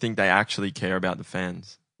make me think they actually care about the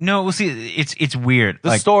fans. No, well, see, it's weird.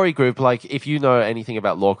 The story group, like, if you know anything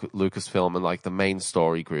about Lucasfilm and like the main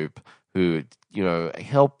story group who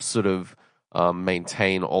help sort of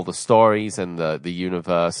maintain all the stories and the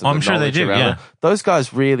universe. And I'm sure they do. Yeah, those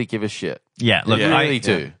guys really give a shit. Yeah, look, they really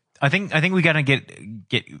do. I think we got to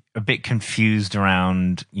get a bit confused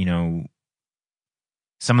around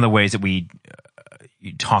some of the ways that we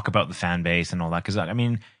talk about the fan base and all that, because I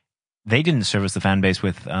mean, they didn't service the fan base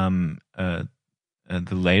with the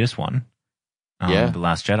latest one, The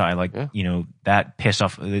Last Jedi. That pissed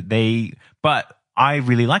off but I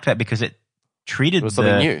really liked that because it treated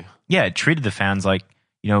something new. Yeah, it treated the fans like,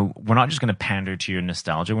 we're not just going to pander to your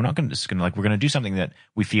nostalgia. We're not we're going to do something that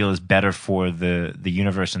we feel is better for the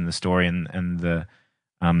universe and the story and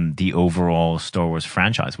the overall Star Wars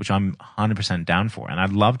franchise, which I'm 100% down for, and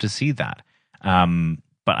I'd love to see that.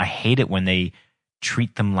 But I hate it when they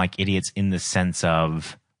treat them like idiots in the sense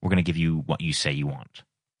of, we're going to give you what you say you want,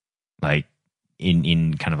 like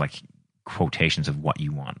in kind of like quotations of what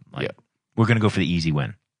you want. Like, Yeah. we're going to go for the easy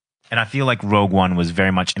win. And I feel like Rogue One was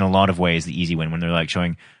very much, in a lot of ways, the easy win when they're like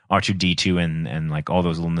showing R2-D2 and like all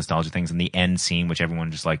those little nostalgia things, and the end scene, which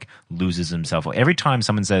everyone just like loses himself. Every time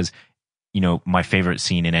someone says, you know, my favorite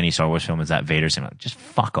scene in any Star Wars film is that Vader scene, like, just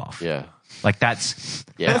fuck off. Yeah. Like I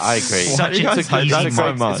agree. Such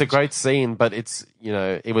It's a great scene, but it's, you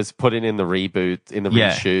know, it was put in the reboot, in the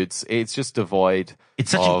reshoots. It's just devoid.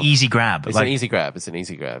 It's such an easy grab. It's like, an easy grab. It's an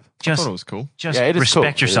easy grab. I thought it was cool. Just it is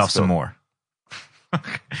respect cool. yourself some more.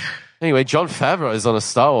 Anyway, Jon Favreau is on a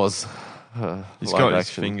Star Wars. He's live got his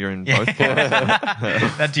action. finger in both.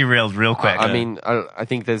 That derailed real quick. I mean, I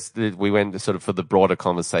think we went sort of for the broader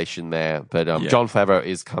conversation there, but Jon Favreau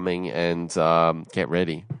is coming, and get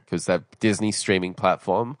ready, because that Disney streaming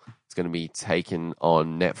platform is going to be taken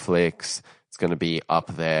on Netflix. It's going to be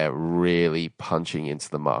up there, really punching into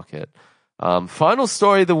the market. Final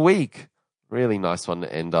story of the week, really nice one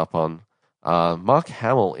to end up on. Mark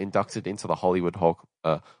Hamill inducted into the Hollywood Hall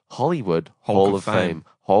of Fame.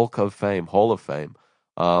 Hall of Fame.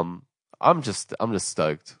 I'm just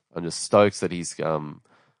stoked. I'm just stoked that he's,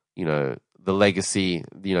 you know, the legacy.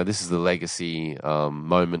 You know, this is the legacy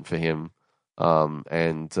moment for him.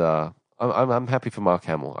 And I'm happy for Mark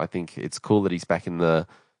Hamill. I think it's cool that he's back in the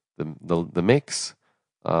mix,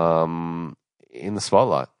 in the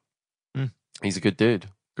spotlight. He's a good dude.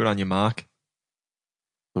 Good on you, Mark.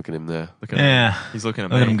 Look at him there. Look at him. He's looking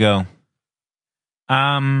at me. Let him go.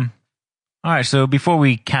 All right, so before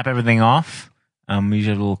we cap everything off, we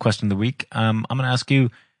usually have a little question of the week. I'm going to ask you,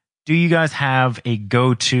 do you guys have a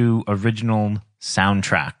go-to original movie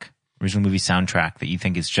soundtrack that you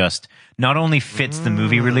think is just not only fits the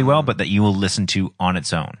movie really well, but that you will listen to on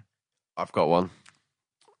its own? I've got one.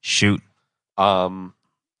 Shoot.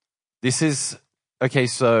 This is okay.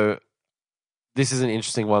 So this is an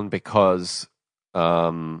interesting one because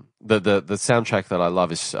the soundtrack that I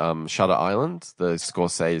love is Shutter Island, the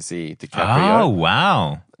Scorsese DiCaprio. Oh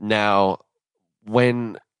wow! Now,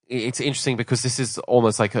 when it's interesting because this is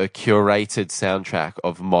almost like a curated soundtrack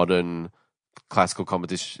of modern classical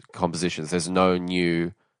compositions. There's no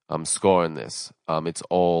new score in this. It's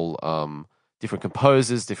all different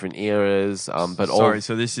composers, different eras.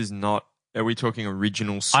 So this is not. Are we talking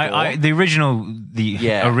original score?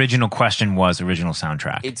 The original question was original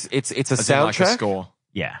soundtrack. It's a As in soundtrack. like a score.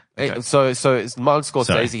 Yeah. Okay. So it's Martin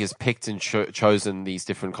Scorsese has picked and chosen these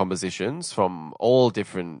different compositions from all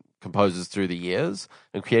different composers through the years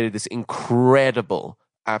and created this incredible,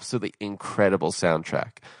 absolutely incredible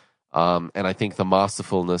soundtrack. And I think the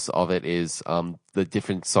masterfulness of it is the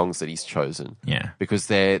different songs that he's chosen. Yeah. Because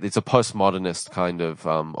it's a postmodernist kind of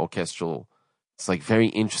orchestral. It's like very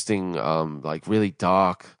interesting, like really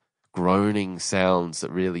dark, groaning sounds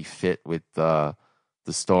that really fit with the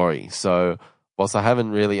story. So whilst I haven't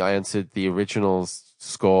really answered the original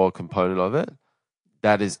score component of it,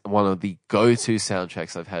 that is one of the go-to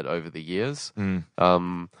soundtracks I've had over the years.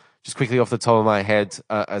 Just quickly off the top of my head,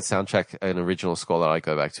 a soundtrack, an original score that I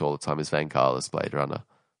go back to all the time is Van Carla's Blade Runner.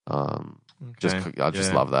 I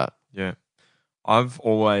just love that. Yeah. I've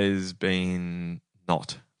always been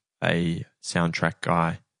not a soundtrack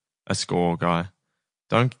guy, a score guy.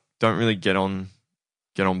 Don't really get on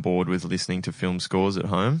board with listening to film scores at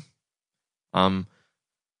home.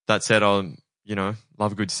 That said, I'll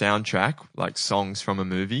love a good soundtrack, like songs from a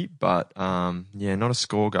movie, but not a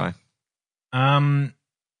score guy.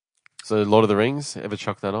 So Lord of the Rings, ever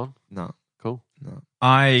chuck that on? No. Cool. No.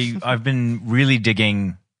 I've been really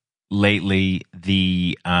digging lately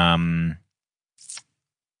the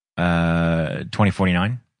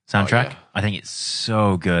 2049 soundtrack. Oh, yeah. I think it's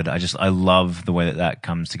so good. I love the way that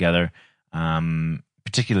comes together,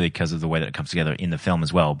 particularly because of the way that it comes together in the film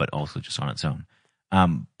as well, but also just on its own.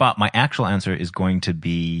 But my actual answer is going to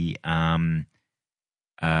be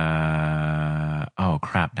oh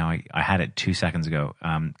crap! Now I had it 2 seconds ago.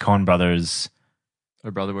 Coen Brothers.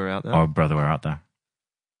 Oh Brother, We're Out There. Oh Brother, We're Out There.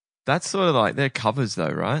 That's sort of like they're covers, though,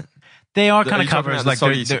 right? They are kind of covers. Like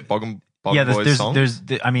Boggle there's song?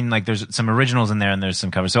 there's some originals in there and there's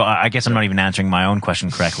some covers. So I guess I'm not even answering my own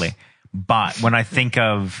question correctly. But when I think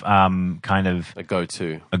of kind of a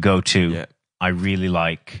go-to, Yeah. I really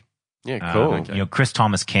like. Yeah, cool. Okay. Chris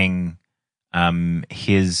Thomas King.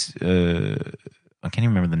 His I can't even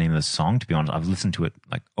remember the name of the song, to be honest. I've listened to it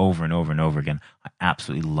like over and over and over again. I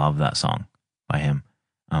absolutely love that song by him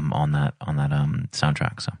on that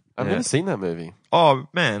soundtrack. So I've never seen that movie. Oh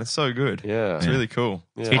man, it's so good. Yeah. It's really cool.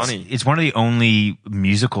 It's funny. It's one of the only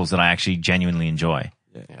musicals that I actually genuinely enjoy.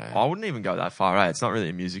 Yeah. I wouldn't even go that far. It's not really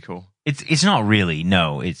a musical. It's not really.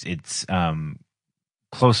 No, it's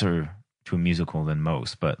closer to a musical than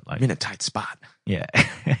most, but like I'm in a tight spot. yeah.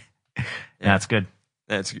 That's good.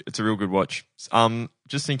 Yeah, it's a real good watch.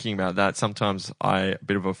 Just thinking about that, sometimes a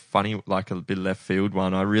bit of a funny, like a bit left field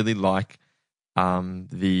one. I really like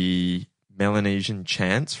the Melanesian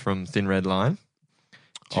chants from Thin Red Line.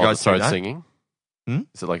 Do you guys see throat that? singing? Hmm?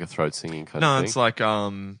 Is it like a throat singing kind No, of thing? it's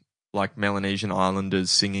like Melanesian islanders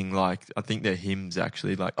singing like I think they're hymns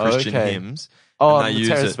actually, like Christian Okay. hymns. Oh, and they use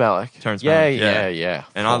Terrence it- Malick. Terrence yeah, Malick, yeah, yeah. yeah.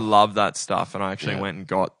 And I love that stuff. And I actually Yeah. went and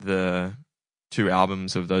got the 2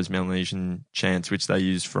 albums of those Melanesian chants, which they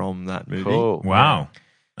used from that movie. Cool. Wow.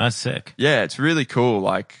 That's sick. Yeah, it's really cool.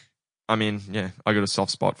 Like, I mean, yeah, I got a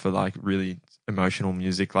soft spot for like really emotional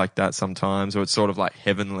music like that sometimes, or it's sort of like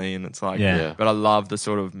heavenly, and it's like, Yeah. But I love the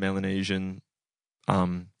sort of Melanesian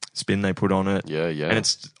spin they put on it. Yeah, yeah. And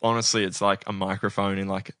it's honestly, it's like a microphone in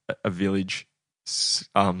like a village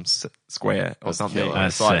square or That's something. killer.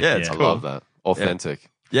 It's That's like, sick, yeah, it's yeah. I cool. love that. Authentic.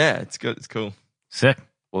 Yeah, it's good. It's cool. Sick.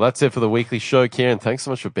 Well, that's it for the weekly show, Kieran. Thanks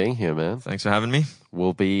so much for being here, man. Thanks for having me.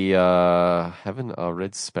 We'll be having our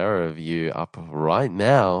Red Sparrow review up right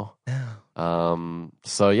now.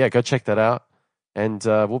 So yeah, go check that out. And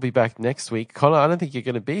we'll be back next week. Connor, I don't think you're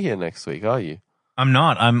going to be here next week, are you? I'm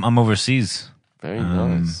not. I'm overseas. Very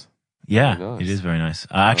nice. Yeah, Very nice. it is very nice.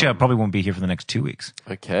 Actually, I probably won't be here for the next 2 weeks.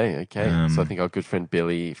 Okay. So I think our good friend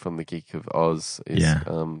Billy from the Geek of Oz is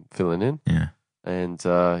filling in. Yeah. And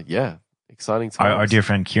yeah, exciting times. Our dear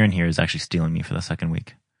friend Kieran here is actually stealing me for the second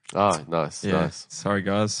week. Oh, nice, Yeah. nice. Sorry,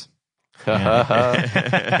 guys. Taking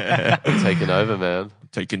over, man.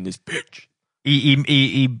 Taking this bitch.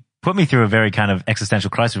 He put me through a very kind of existential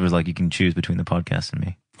crisis. It was like, you can choose between the podcast and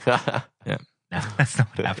me. Yeah. No, that's not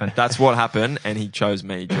what happened. That's what happened, and he chose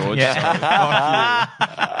me, George. Yeah. So, fuck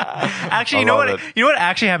Actually, you I know love what? it. You know what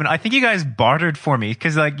actually happened? I think you guys bartered for me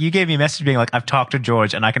because like you gave me a message being like, "I've talked to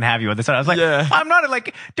George and I can have you on this." I was like, Yeah. "I'm not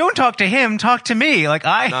like, don't talk to him, talk to me." Like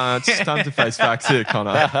I, you. No, it's time to face facts here,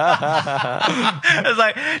 Connor. I was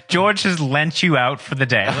like, George has lent you out for the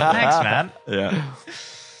day. I was like, thanks, man.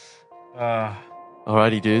 Yeah.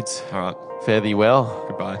 Alrighty, dudes. All right. Fare thee well.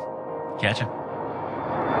 Goodbye. Catch him.